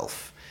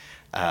itself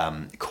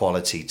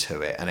quality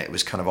to it, and it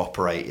was kind of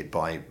operated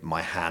by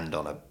my hand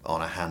on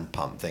a hand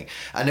pump thing.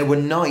 And there were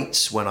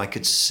nights when I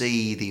could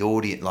see the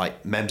audience,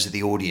 like members of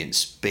the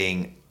audience,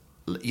 being,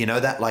 you know,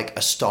 that like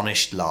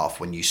astonished laugh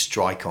when you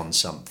strike on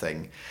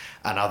something,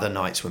 and other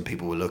nights when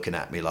people were looking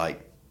at me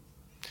like,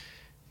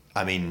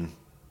 I mean,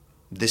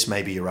 this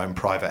may be your own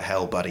private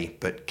hell, buddy,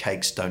 but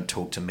cakes don't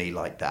talk to me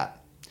like that.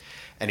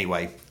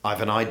 Anyway, I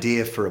have an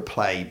idea for a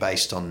play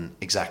based on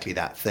exactly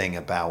that thing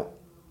about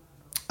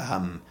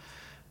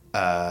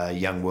a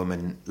young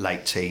woman,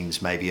 late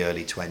teens, maybe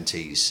early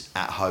 20s,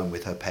 at home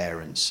with her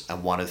parents,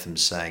 and one of them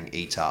saying,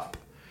 eat up.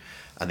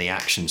 And the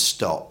action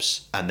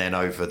stops, and then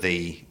over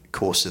the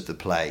course of the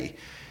play,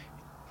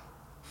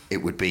 it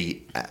would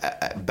be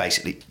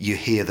basically you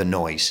hear the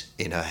noise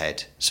in her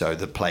head. So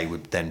the play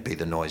would then be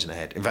the noise in her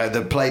head. In fact,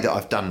 the play that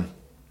I've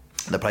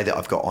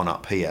got on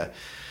up here,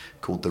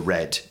 called The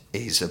Red,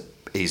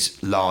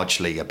 is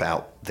largely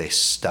about this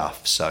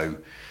stuff. So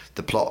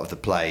the plot of the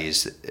play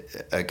is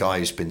a guy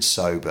who's been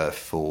sober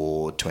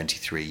for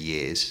 23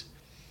 years.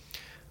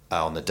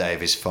 On the day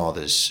of his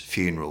father's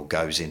funeral,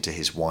 goes into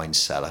his wine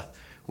cellar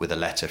with a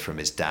letter from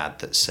his dad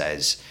that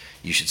says,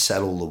 you should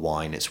sell all the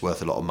wine, it's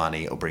worth a lot of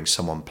money, it'll bring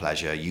someone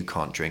pleasure, you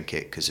can't drink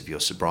it because of your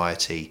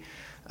sobriety,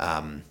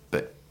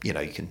 but you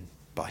know, you can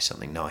buy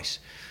something nice.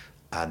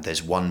 And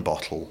there's one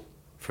bottle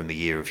from the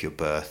year of your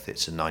birth,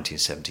 it's a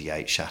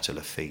 1978 Chateau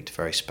Lafite,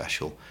 very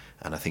special,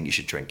 and I think you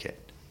should drink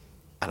it,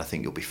 and I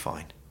think you'll be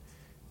fine.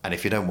 And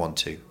if you don't want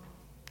to,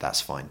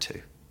 that's fine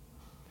too,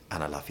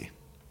 and I love you.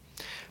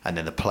 And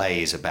then the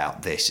play is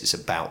about this, it's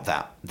about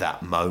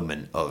that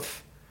moment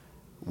of,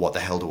 what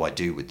the hell do I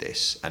do with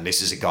this? And this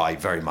is a guy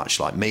very much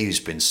like me who's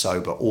been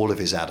sober all of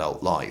his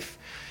adult life,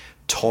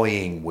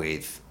 toying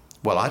with,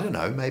 well, I don't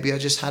know, maybe I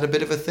just had a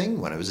bit of a thing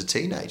when I was a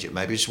teenager.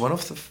 Maybe I just went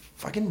off the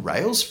fucking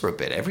rails for a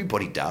bit.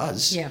 Everybody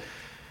does. Yeah.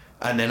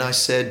 And then I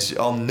said,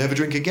 I'll never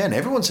drink again.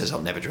 Everyone says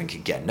I'll never drink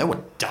again. No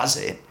one does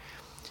it.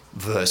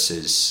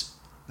 Versus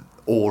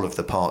all of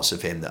the parts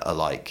of him that are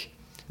like,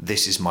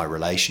 this is my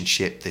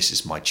relationship, this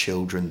is my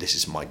children, this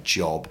is my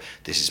job,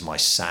 this is my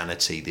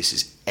sanity, this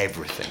is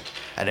everything.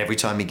 And every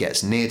time he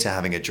gets near to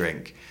having a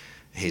drink,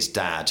 his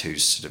dad,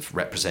 who's sort of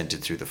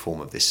represented through the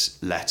form of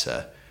this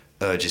letter,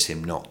 urges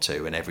him not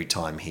to. And every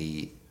time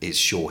he is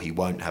sure he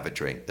won't have a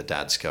drink, the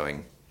dad's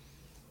going,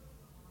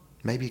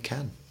 maybe you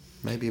can,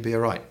 maybe you'll be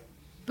all right.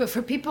 But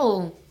for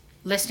people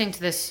listening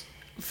to this,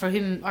 for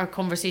whom our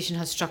conversation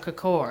has struck a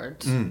chord,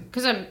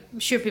 because I'm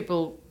sure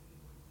people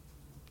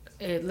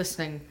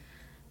listening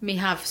may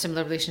have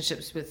similar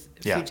relationships with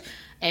Yeah. food.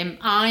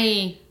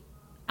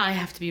 I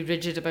have to be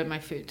rigid about my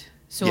food.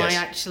 So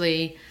Yes.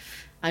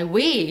 I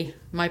weigh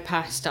my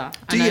pasta.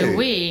 Do and you? I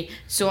weigh.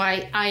 So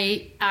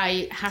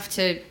I have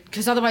to,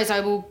 because otherwise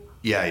I'll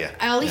eat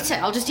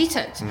it. I'll just eat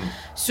it.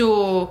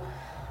 So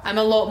I'm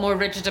a lot more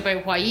rigid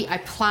about what I eat. I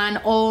plan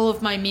all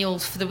of my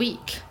meals for the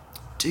week.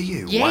 Do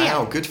you? Yeah.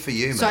 Wow, good for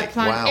you, mate. So I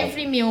plan wow.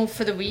 every meal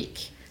for the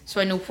week. So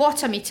I know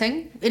what I'm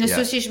eating. In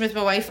association with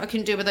my wife, I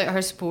couldn't do it without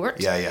her support.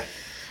 Yeah.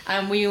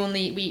 We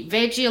eat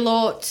veggie a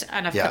lot,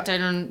 and I've Yeah. cut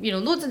down on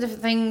loads of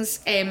different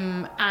things,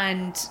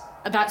 and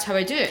that's how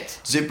I do it.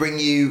 Does it bring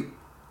you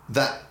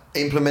that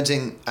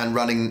implementing and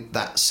running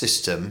that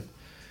system?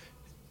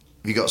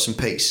 Have you got some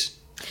peace?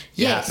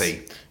 You Yes.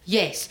 happy?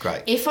 Yes.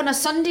 Great. If on a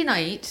Sunday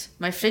night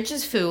my fridge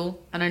is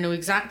full and I know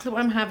exactly what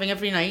I'm having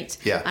every night,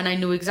 and I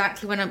know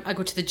exactly when I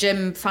go to the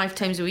gym 5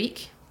 times a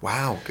week,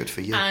 Wow, good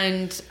for you.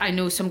 and I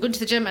know, so I'm going to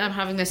the gym and I'm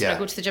having this, and Yeah. I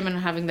go to the gym and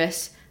I'm having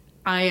this,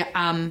 I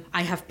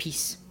have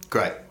peace.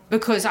 Great.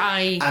 Because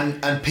I...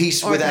 And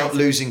peace Organise. without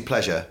losing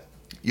pleasure.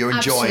 You're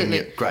enjoying Absolutely.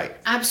 it. Great.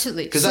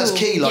 Absolutely. Because that's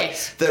key. Like,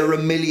 yes. there are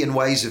a million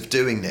ways of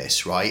doing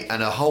this, right?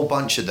 And a whole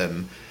bunch of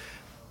them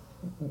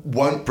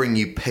won't bring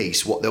you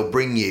peace. What they'll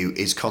bring you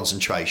is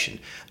concentration.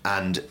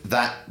 And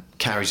that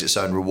carries its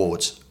own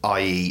rewards,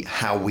 i.e.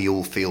 how we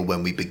all feel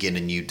when we begin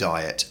a new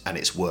diet and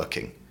it's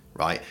working,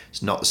 right?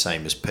 It's not the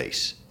same as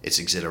peace. It's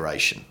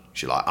exhilaration.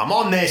 You're like, I'm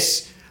on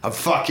this.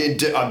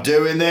 I'm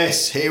doing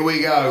this. Here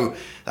we go.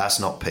 That's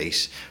not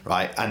peace,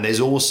 right? And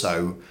there's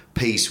also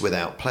peace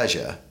without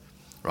pleasure,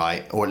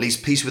 right? Or at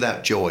least peace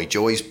without joy.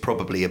 Joy is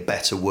probably a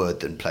better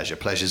word than pleasure.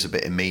 Pleasure's a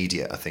bit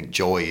immediate. I think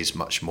joy is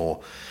much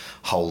more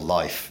whole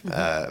life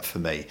for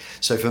me.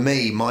 So for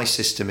me, my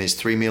system is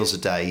 3 meals a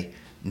day,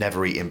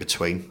 never eat in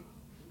between.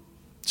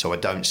 So I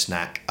don't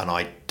snack and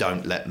I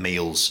don't let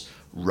meals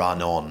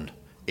run on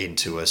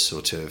into a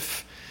sort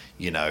of,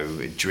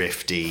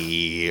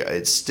 drifty,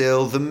 it's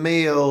still the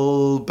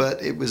meal,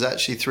 but it was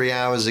actually 3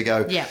 hours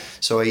ago. Yeah.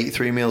 So I eat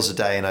 3 meals a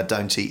day and I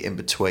don't eat in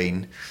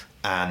between,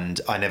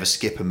 and I never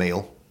skip a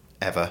meal,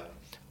 ever.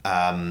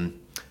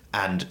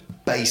 And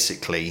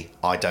basically,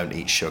 I don't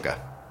eat sugar.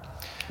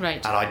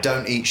 Right. And I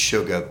don't eat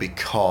sugar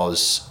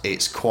because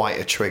it's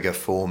quite a trigger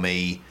for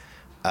me.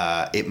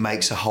 It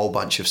makes a whole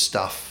bunch of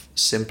stuff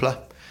simpler.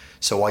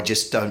 So I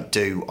just don't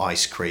do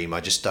ice cream. I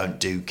just don't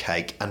do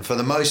cake. And for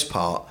the most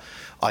part,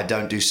 I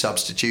don't do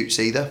substitutes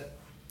either,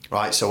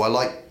 right? So I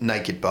like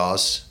Naked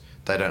bars.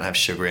 They don't have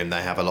sugar in,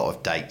 they have a lot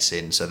of dates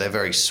in, so they're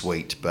very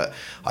sweet, but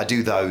I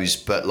do those,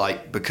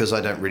 but because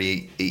I don't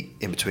really eat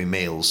in between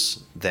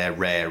meals, they're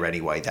rare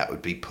anyway. That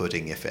would be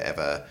pudding if it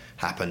ever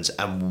happens,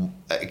 and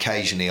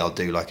occasionally I'll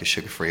do like a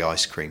sugar-free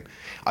ice cream.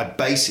 I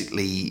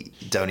basically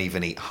don't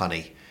even eat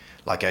honey.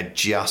 Like, I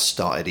just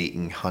started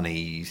eating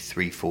honey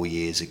 3-4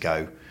 years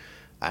ago,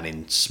 and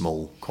in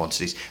small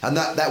quantities, and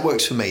that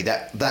works for me.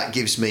 That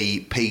gives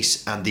me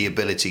peace and the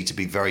ability to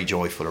be very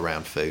joyful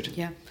around food.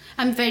 Yeah.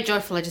 I'm very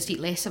joyful, I just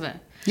eat less of it.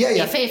 Yeah.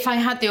 If I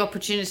had the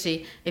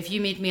opportunity, if you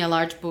made me a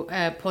large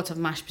pot of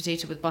mashed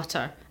potato with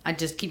butter, I'd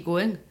just keep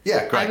going.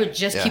 Yeah, great. I would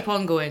just keep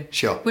on going.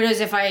 Sure. Whereas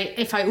if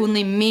I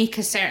only make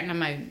a certain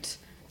amount,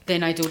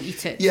 then I don't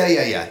eat it. Yeah.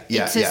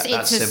 It's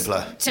That's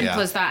simpler. Simple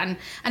as that,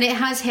 and it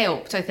has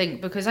helped, I think,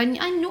 because I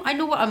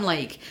know what I'm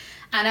like,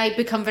 and I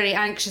become very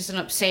anxious and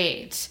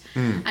upset.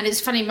 And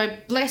it's funny,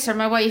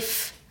 my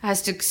wife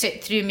has to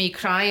sit through me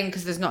crying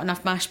because there's not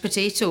enough mashed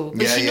potato.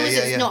 But she knows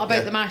it's not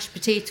about the mashed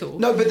potato.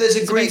 No, but there's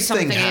a It's great about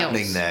thing something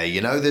happening else.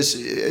 there.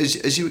 There's,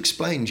 as you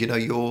explained,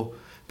 your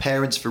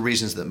parents, for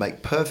reasons that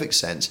make perfect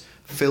sense,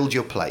 filled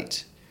your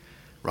plate,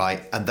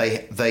 right? And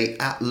they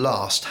at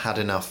last had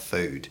enough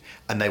food,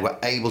 and they were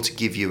able to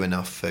give you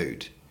enough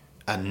food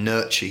and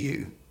nurture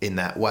you in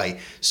that way.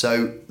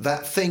 So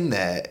that thing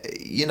there,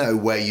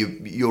 where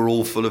you're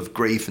all full of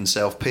grief and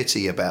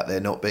self-pity about there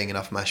not being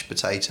enough mashed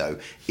potato,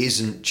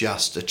 isn't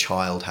just a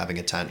child having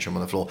a tantrum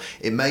on the floor.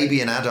 It may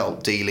be an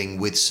adult dealing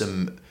with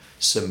some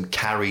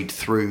carried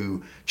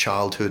through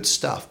childhood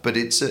stuff, but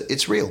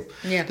it's real.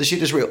 Yeah. The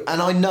shit is real.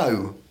 And I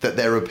know that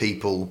there are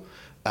people,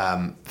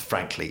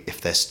 frankly, if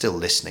they're still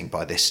listening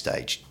by this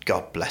stage,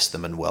 God bless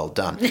them and well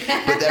done.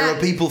 But there are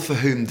people for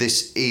whom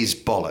this is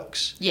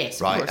bollocks. Yes,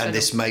 of right? course, I And know.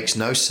 this makes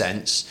no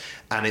sense,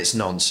 and it's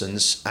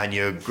nonsense, and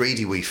you're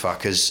greedy wee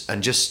fuckers,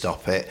 and just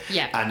stop it.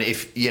 Yeah. And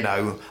if,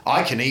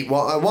 I can eat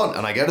what I want,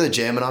 and I go to the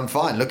gym and I'm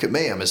fine. Look at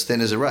me, I'm as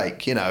thin as a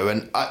rake,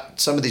 and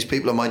some of these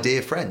people are my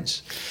dear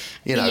friends.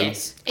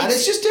 Yes. And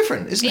it's just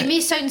different, isn't it? It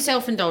may sound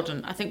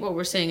self-indulgent. I think what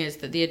we're saying is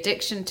that the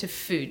addiction to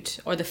food,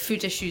 or the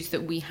food issues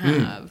that we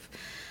have,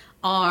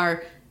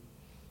 are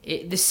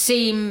the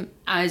same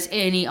as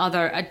any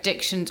other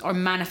addictions or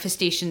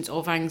manifestations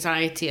of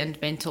anxiety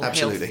and mental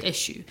Absolutely. health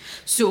issue.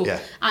 So Yeah.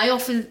 I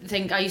often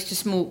think, I used to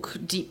smoke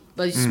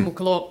I used to smoke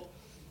a lot.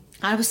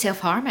 I was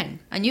self-harming.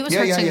 I knew it was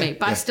hurting me,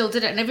 but I still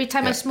did it. And every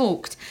time I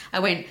smoked, I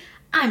went,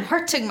 I'm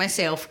hurting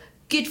myself.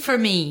 Good for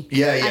me.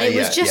 And it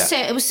was just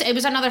it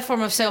was another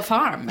form of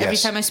self-harm every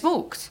Yes. time I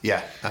smoked.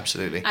 Yeah,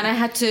 absolutely. And I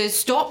had to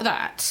stop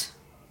that.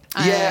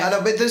 Yeah, and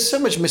I mean, there's so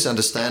much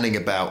misunderstanding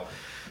about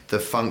the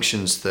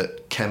functions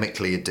that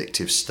chemically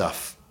addictive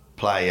stuff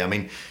play. I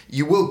mean,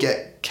 you will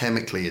get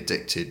chemically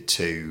addicted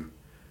to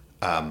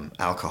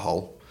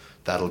alcohol.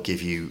 That'll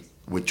give you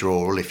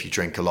withdrawal if you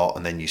drink a lot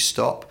and then you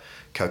stop.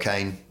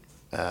 Cocaine,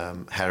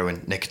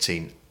 heroin,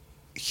 nicotine,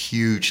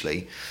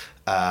 hugely.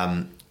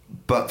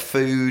 But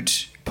food,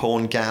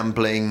 porn,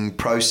 gambling,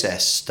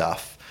 processed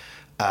stuff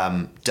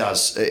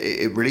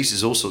it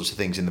releases all sorts of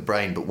things in the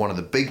brain, but one of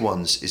the big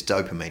ones is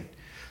dopamine.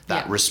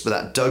 That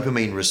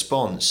dopamine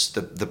response,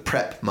 the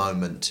prep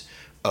moment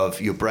of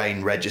your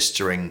brain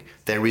registering,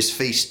 there is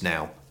feast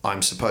now.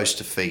 I'm supposed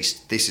to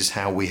feast. This is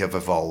how we have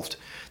evolved.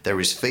 There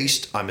is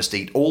feast. I must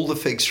eat all the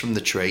figs from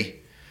the tree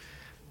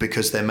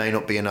because there may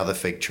not be another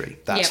fig tree.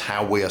 That's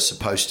how we are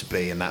supposed to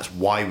be, and that's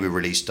why we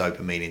release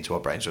dopamine into our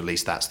brains, or at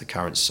least that's the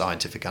current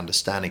scientific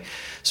understanding.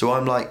 So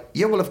I'm like,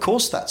 yeah, well, of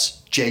course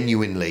that's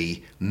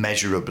genuinely,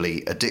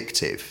 measurably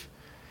addictive.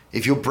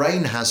 If your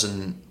brain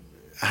hasn't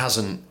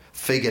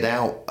figured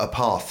out a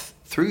path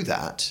through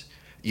that,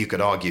 you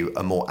could argue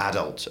a more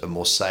adult, a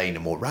more sane, a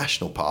more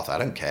rational path. I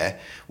don't care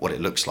what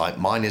it looks like.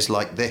 Mine is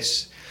like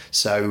this.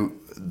 So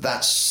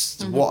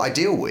that's what I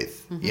deal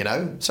with. You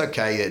know, it's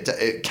okay.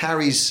 It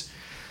carries,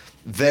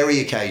 very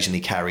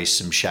occasionally carries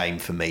some shame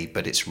for me,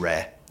 but it's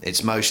rare.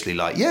 It's mostly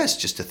like, yeah, it's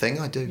just a thing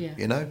I do,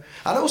 you know.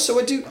 And also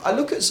I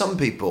look at some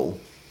people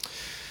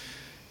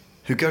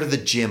who go to the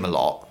gym a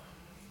lot,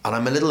 and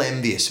I'm a little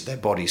envious of their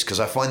bodies because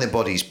I find their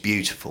bodies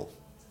beautiful.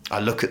 I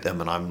look at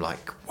them and I'm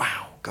like,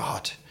 wow,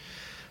 God,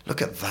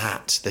 look at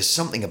that. There's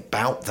something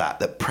about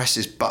that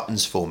presses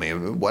buttons for me,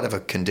 whatever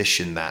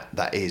condition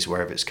that is,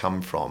 wherever it's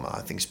come from. I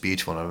think it's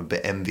beautiful and I'm a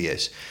bit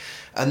envious.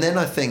 And then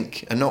I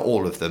think, and not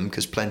all of them,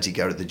 because plenty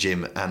go to the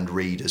gym and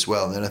read as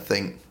well, and then I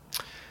think,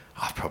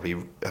 I've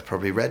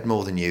probably read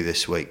more than you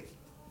this week.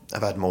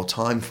 I've had more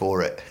time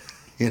for it,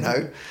 you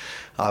know?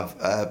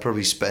 I've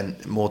probably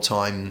spent more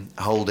time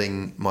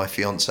holding my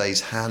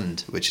fiance's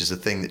hand, which is a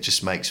thing that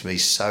just makes me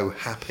so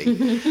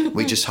happy.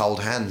 We just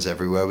hold hands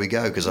everywhere we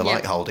go because I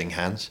like holding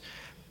hands.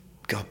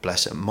 God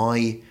bless her.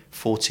 My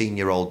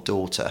 14-year-old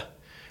daughter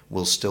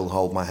will still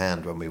hold my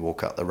hand when we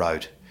walk up the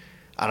road.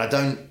 And I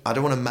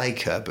don't want to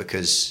make her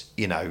because,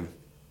 you know,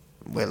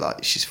 we're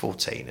like, she's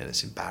 14 and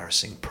it's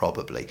embarrassing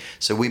probably.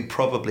 So we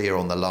probably are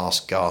on the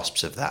last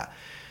gasps of that.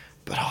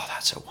 But,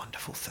 that's a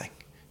wonderful thing.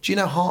 Do you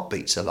know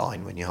heartbeats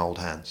align when you hold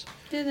hands?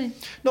 Do they?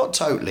 Not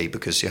totally,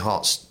 because your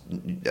hearts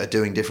are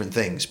doing different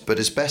things, but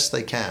as best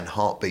they can,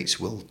 heartbeats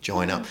will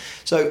join up.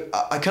 So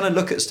I kind of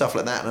look at stuff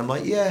like that and I'm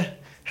like, yeah,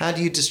 how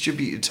do you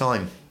distribute your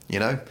time? You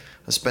know,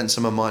 I spent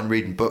some of mine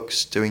reading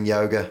books, doing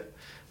yoga,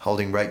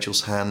 holding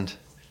Rachel's hand,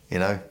 you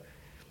know.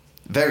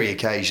 Very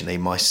occasionally,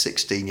 my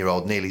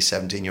 16-year-old, nearly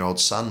 17-year-old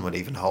son would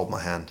even hold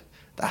my hand.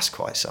 That's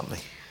quite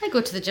something. I go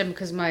to the gym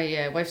because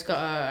my wife's got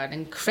an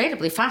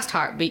incredibly fast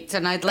heartbeat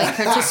and I'd like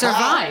her to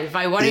survive.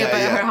 I worry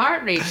about her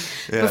heart rate.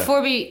 Yeah.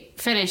 Before we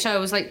finish, I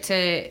always like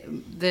to,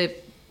 the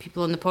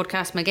people on the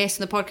podcast, my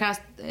guests on the podcast,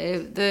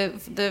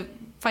 the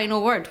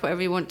final word,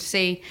 whatever you want to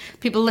say.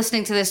 People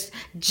listening to this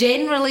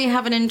generally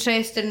have an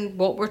interest in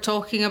what we're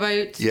talking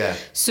about. Yeah.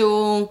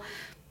 So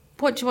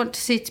what do you want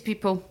to say to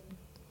people?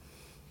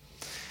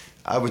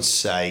 I would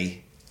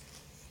say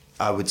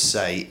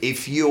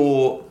if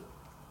you're...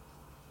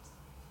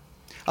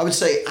 I would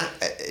say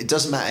it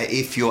doesn't matter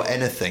if you're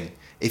anything.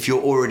 If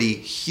you're already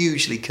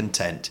hugely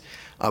content,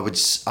 I would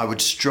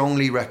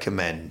strongly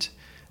recommend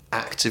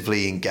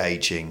actively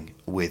engaging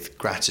with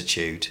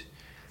gratitude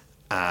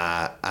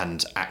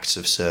and acts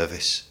of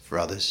service for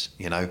others.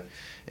 You know,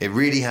 it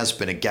really has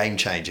been a game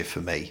changer for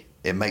me.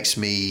 It makes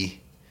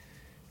me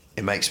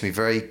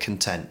very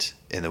content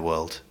in the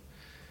world,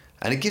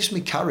 and it gives me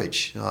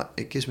courage.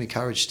 It gives me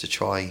courage to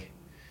try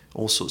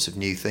all sorts of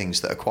new things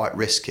that are quite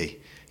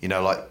risky. You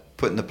know, like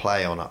putting the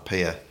play on up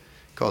here.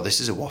 God, this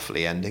is a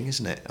waffly ending,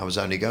 isn't it? I was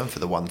only going for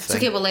the one thing.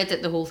 It's okay, we'll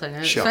edit the whole thing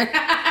out. Sure.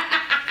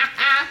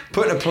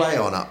 Putting a play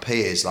on up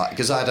here is like,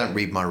 because I don't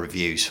read my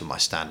reviews for my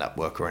stand-up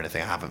work or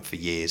anything. I haven't for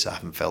years. I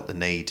haven't felt the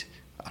need.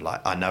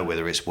 I know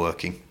whether it's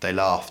working. They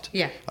laughed.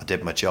 Yeah. I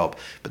did my job.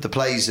 But the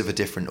play's of a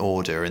different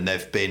order, and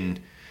there've been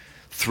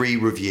 3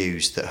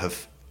 reviews that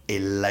have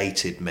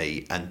elated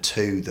me and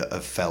 2 that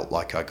have felt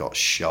like I got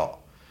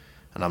shot.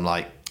 And I'm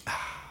like,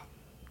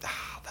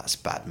 that's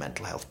bad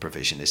mental health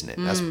provision, isn't it?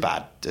 That's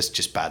bad. That's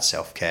just bad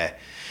self-care.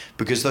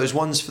 Because those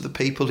ones for the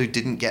people who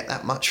didn't get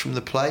that much from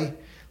the play,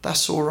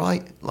 that's all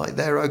right. Like,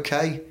 they're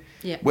okay.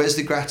 Yeah. Where's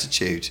the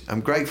gratitude?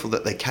 I'm grateful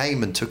that they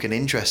came and took an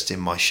interest in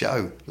my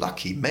show.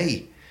 Lucky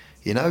me.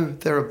 You know,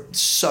 there are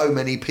so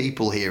many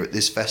people here at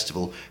this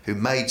festival who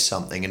made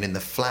something and in the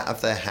flat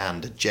of their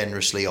hand are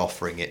generously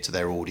offering it to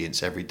their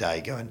audience every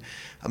day, going,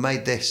 I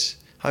made this.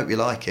 Hope you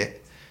like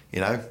it.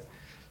 You know?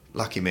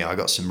 Lucky me, I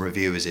got some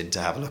reviewers in to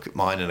have a look at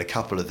mine, and a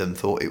couple of them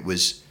thought it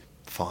was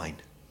fine.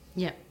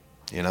 Yeah.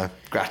 You know,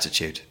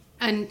 gratitude.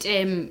 And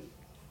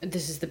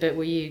this is the bit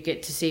where you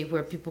get to say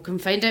where people can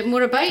find out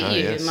more about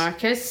you, yes.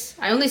 Marcus.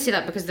 I only say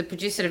that because the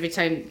producer every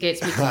time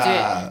gets me to do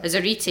it as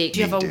a retake. Do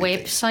you have a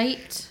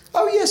website?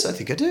 Oh, yes, I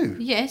think I do.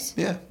 Yes.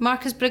 Yeah.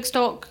 Marcus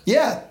Brigstock.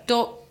 Yeah.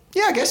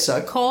 Yeah, I guess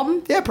so.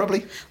 .com? Yeah, probably.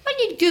 When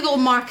you Google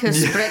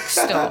Marcus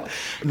Brigstock...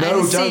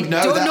 No, don't.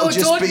 No, that'll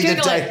just be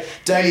Google the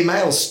Daily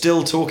Mail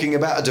still talking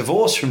about a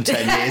divorce from 10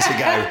 years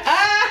ago.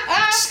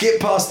 Skip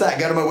past that,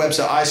 go to my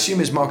website. I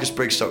assume it's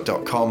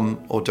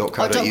marcusbrigstock.com or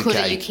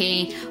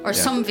 .co.uk. Or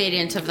some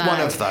variant of that.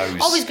 One of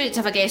those. Always great to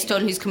have a guest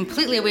on who's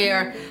completely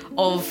aware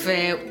of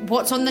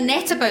what's on the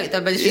net about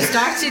them as you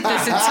started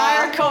this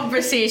entire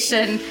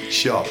conversation.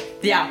 Sure.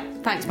 Yeah.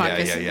 Thanks,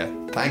 Marcus. Yeah.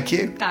 Thank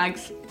you.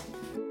 Thanks.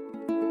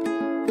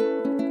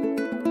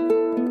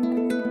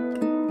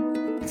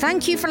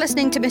 Thank you for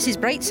listening to Mrs.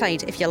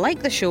 Brightside. If you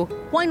like the show,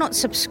 why not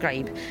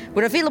subscribe?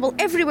 We're available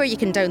everywhere you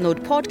can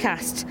download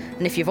podcasts.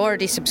 And if you've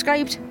already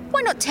subscribed,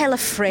 why not tell a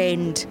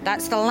friend?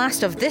 That's the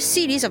last of this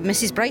series of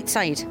Mrs.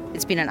 Brightside.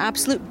 It's been an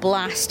absolute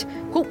blast.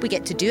 Hope we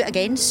get to do it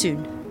again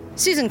soon.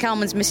 Susan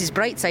Calman's Mrs.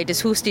 Brightside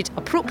is hosted,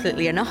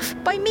 appropriately enough,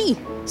 by me,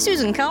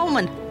 Susan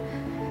Calman.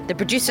 The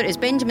producer is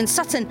Benjamin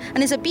Sutton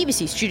and is a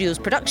BBC Studios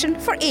production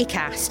for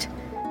Acast.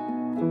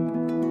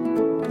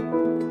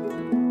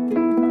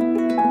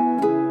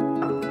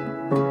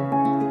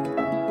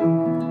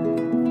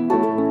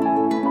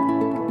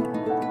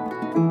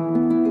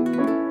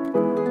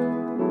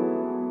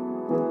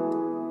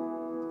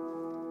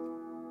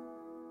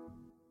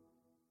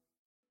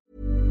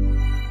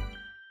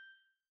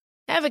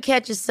 Ever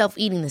catch yourself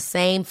eating the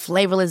same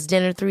flavorless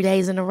dinner 3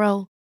 days in a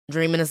row?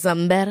 Dreaming of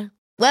something better?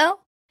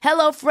 Well,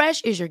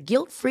 HelloFresh is your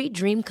guilt-free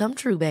dream come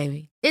true,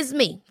 baby. It's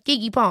me,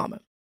 Keke Palmer.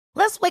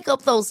 Let's wake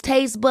up those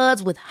taste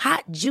buds with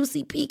hot,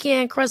 juicy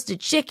pecan-crusted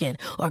chicken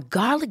or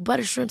garlic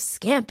butter shrimp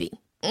scampi.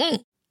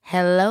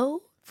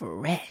 Hello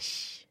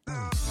Fresh.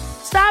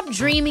 Stop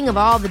dreaming of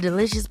all the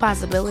delicious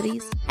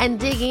possibilities and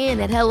dig in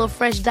at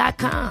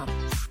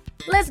HelloFresh.com.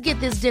 Let's get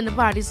this dinner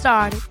party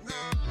started.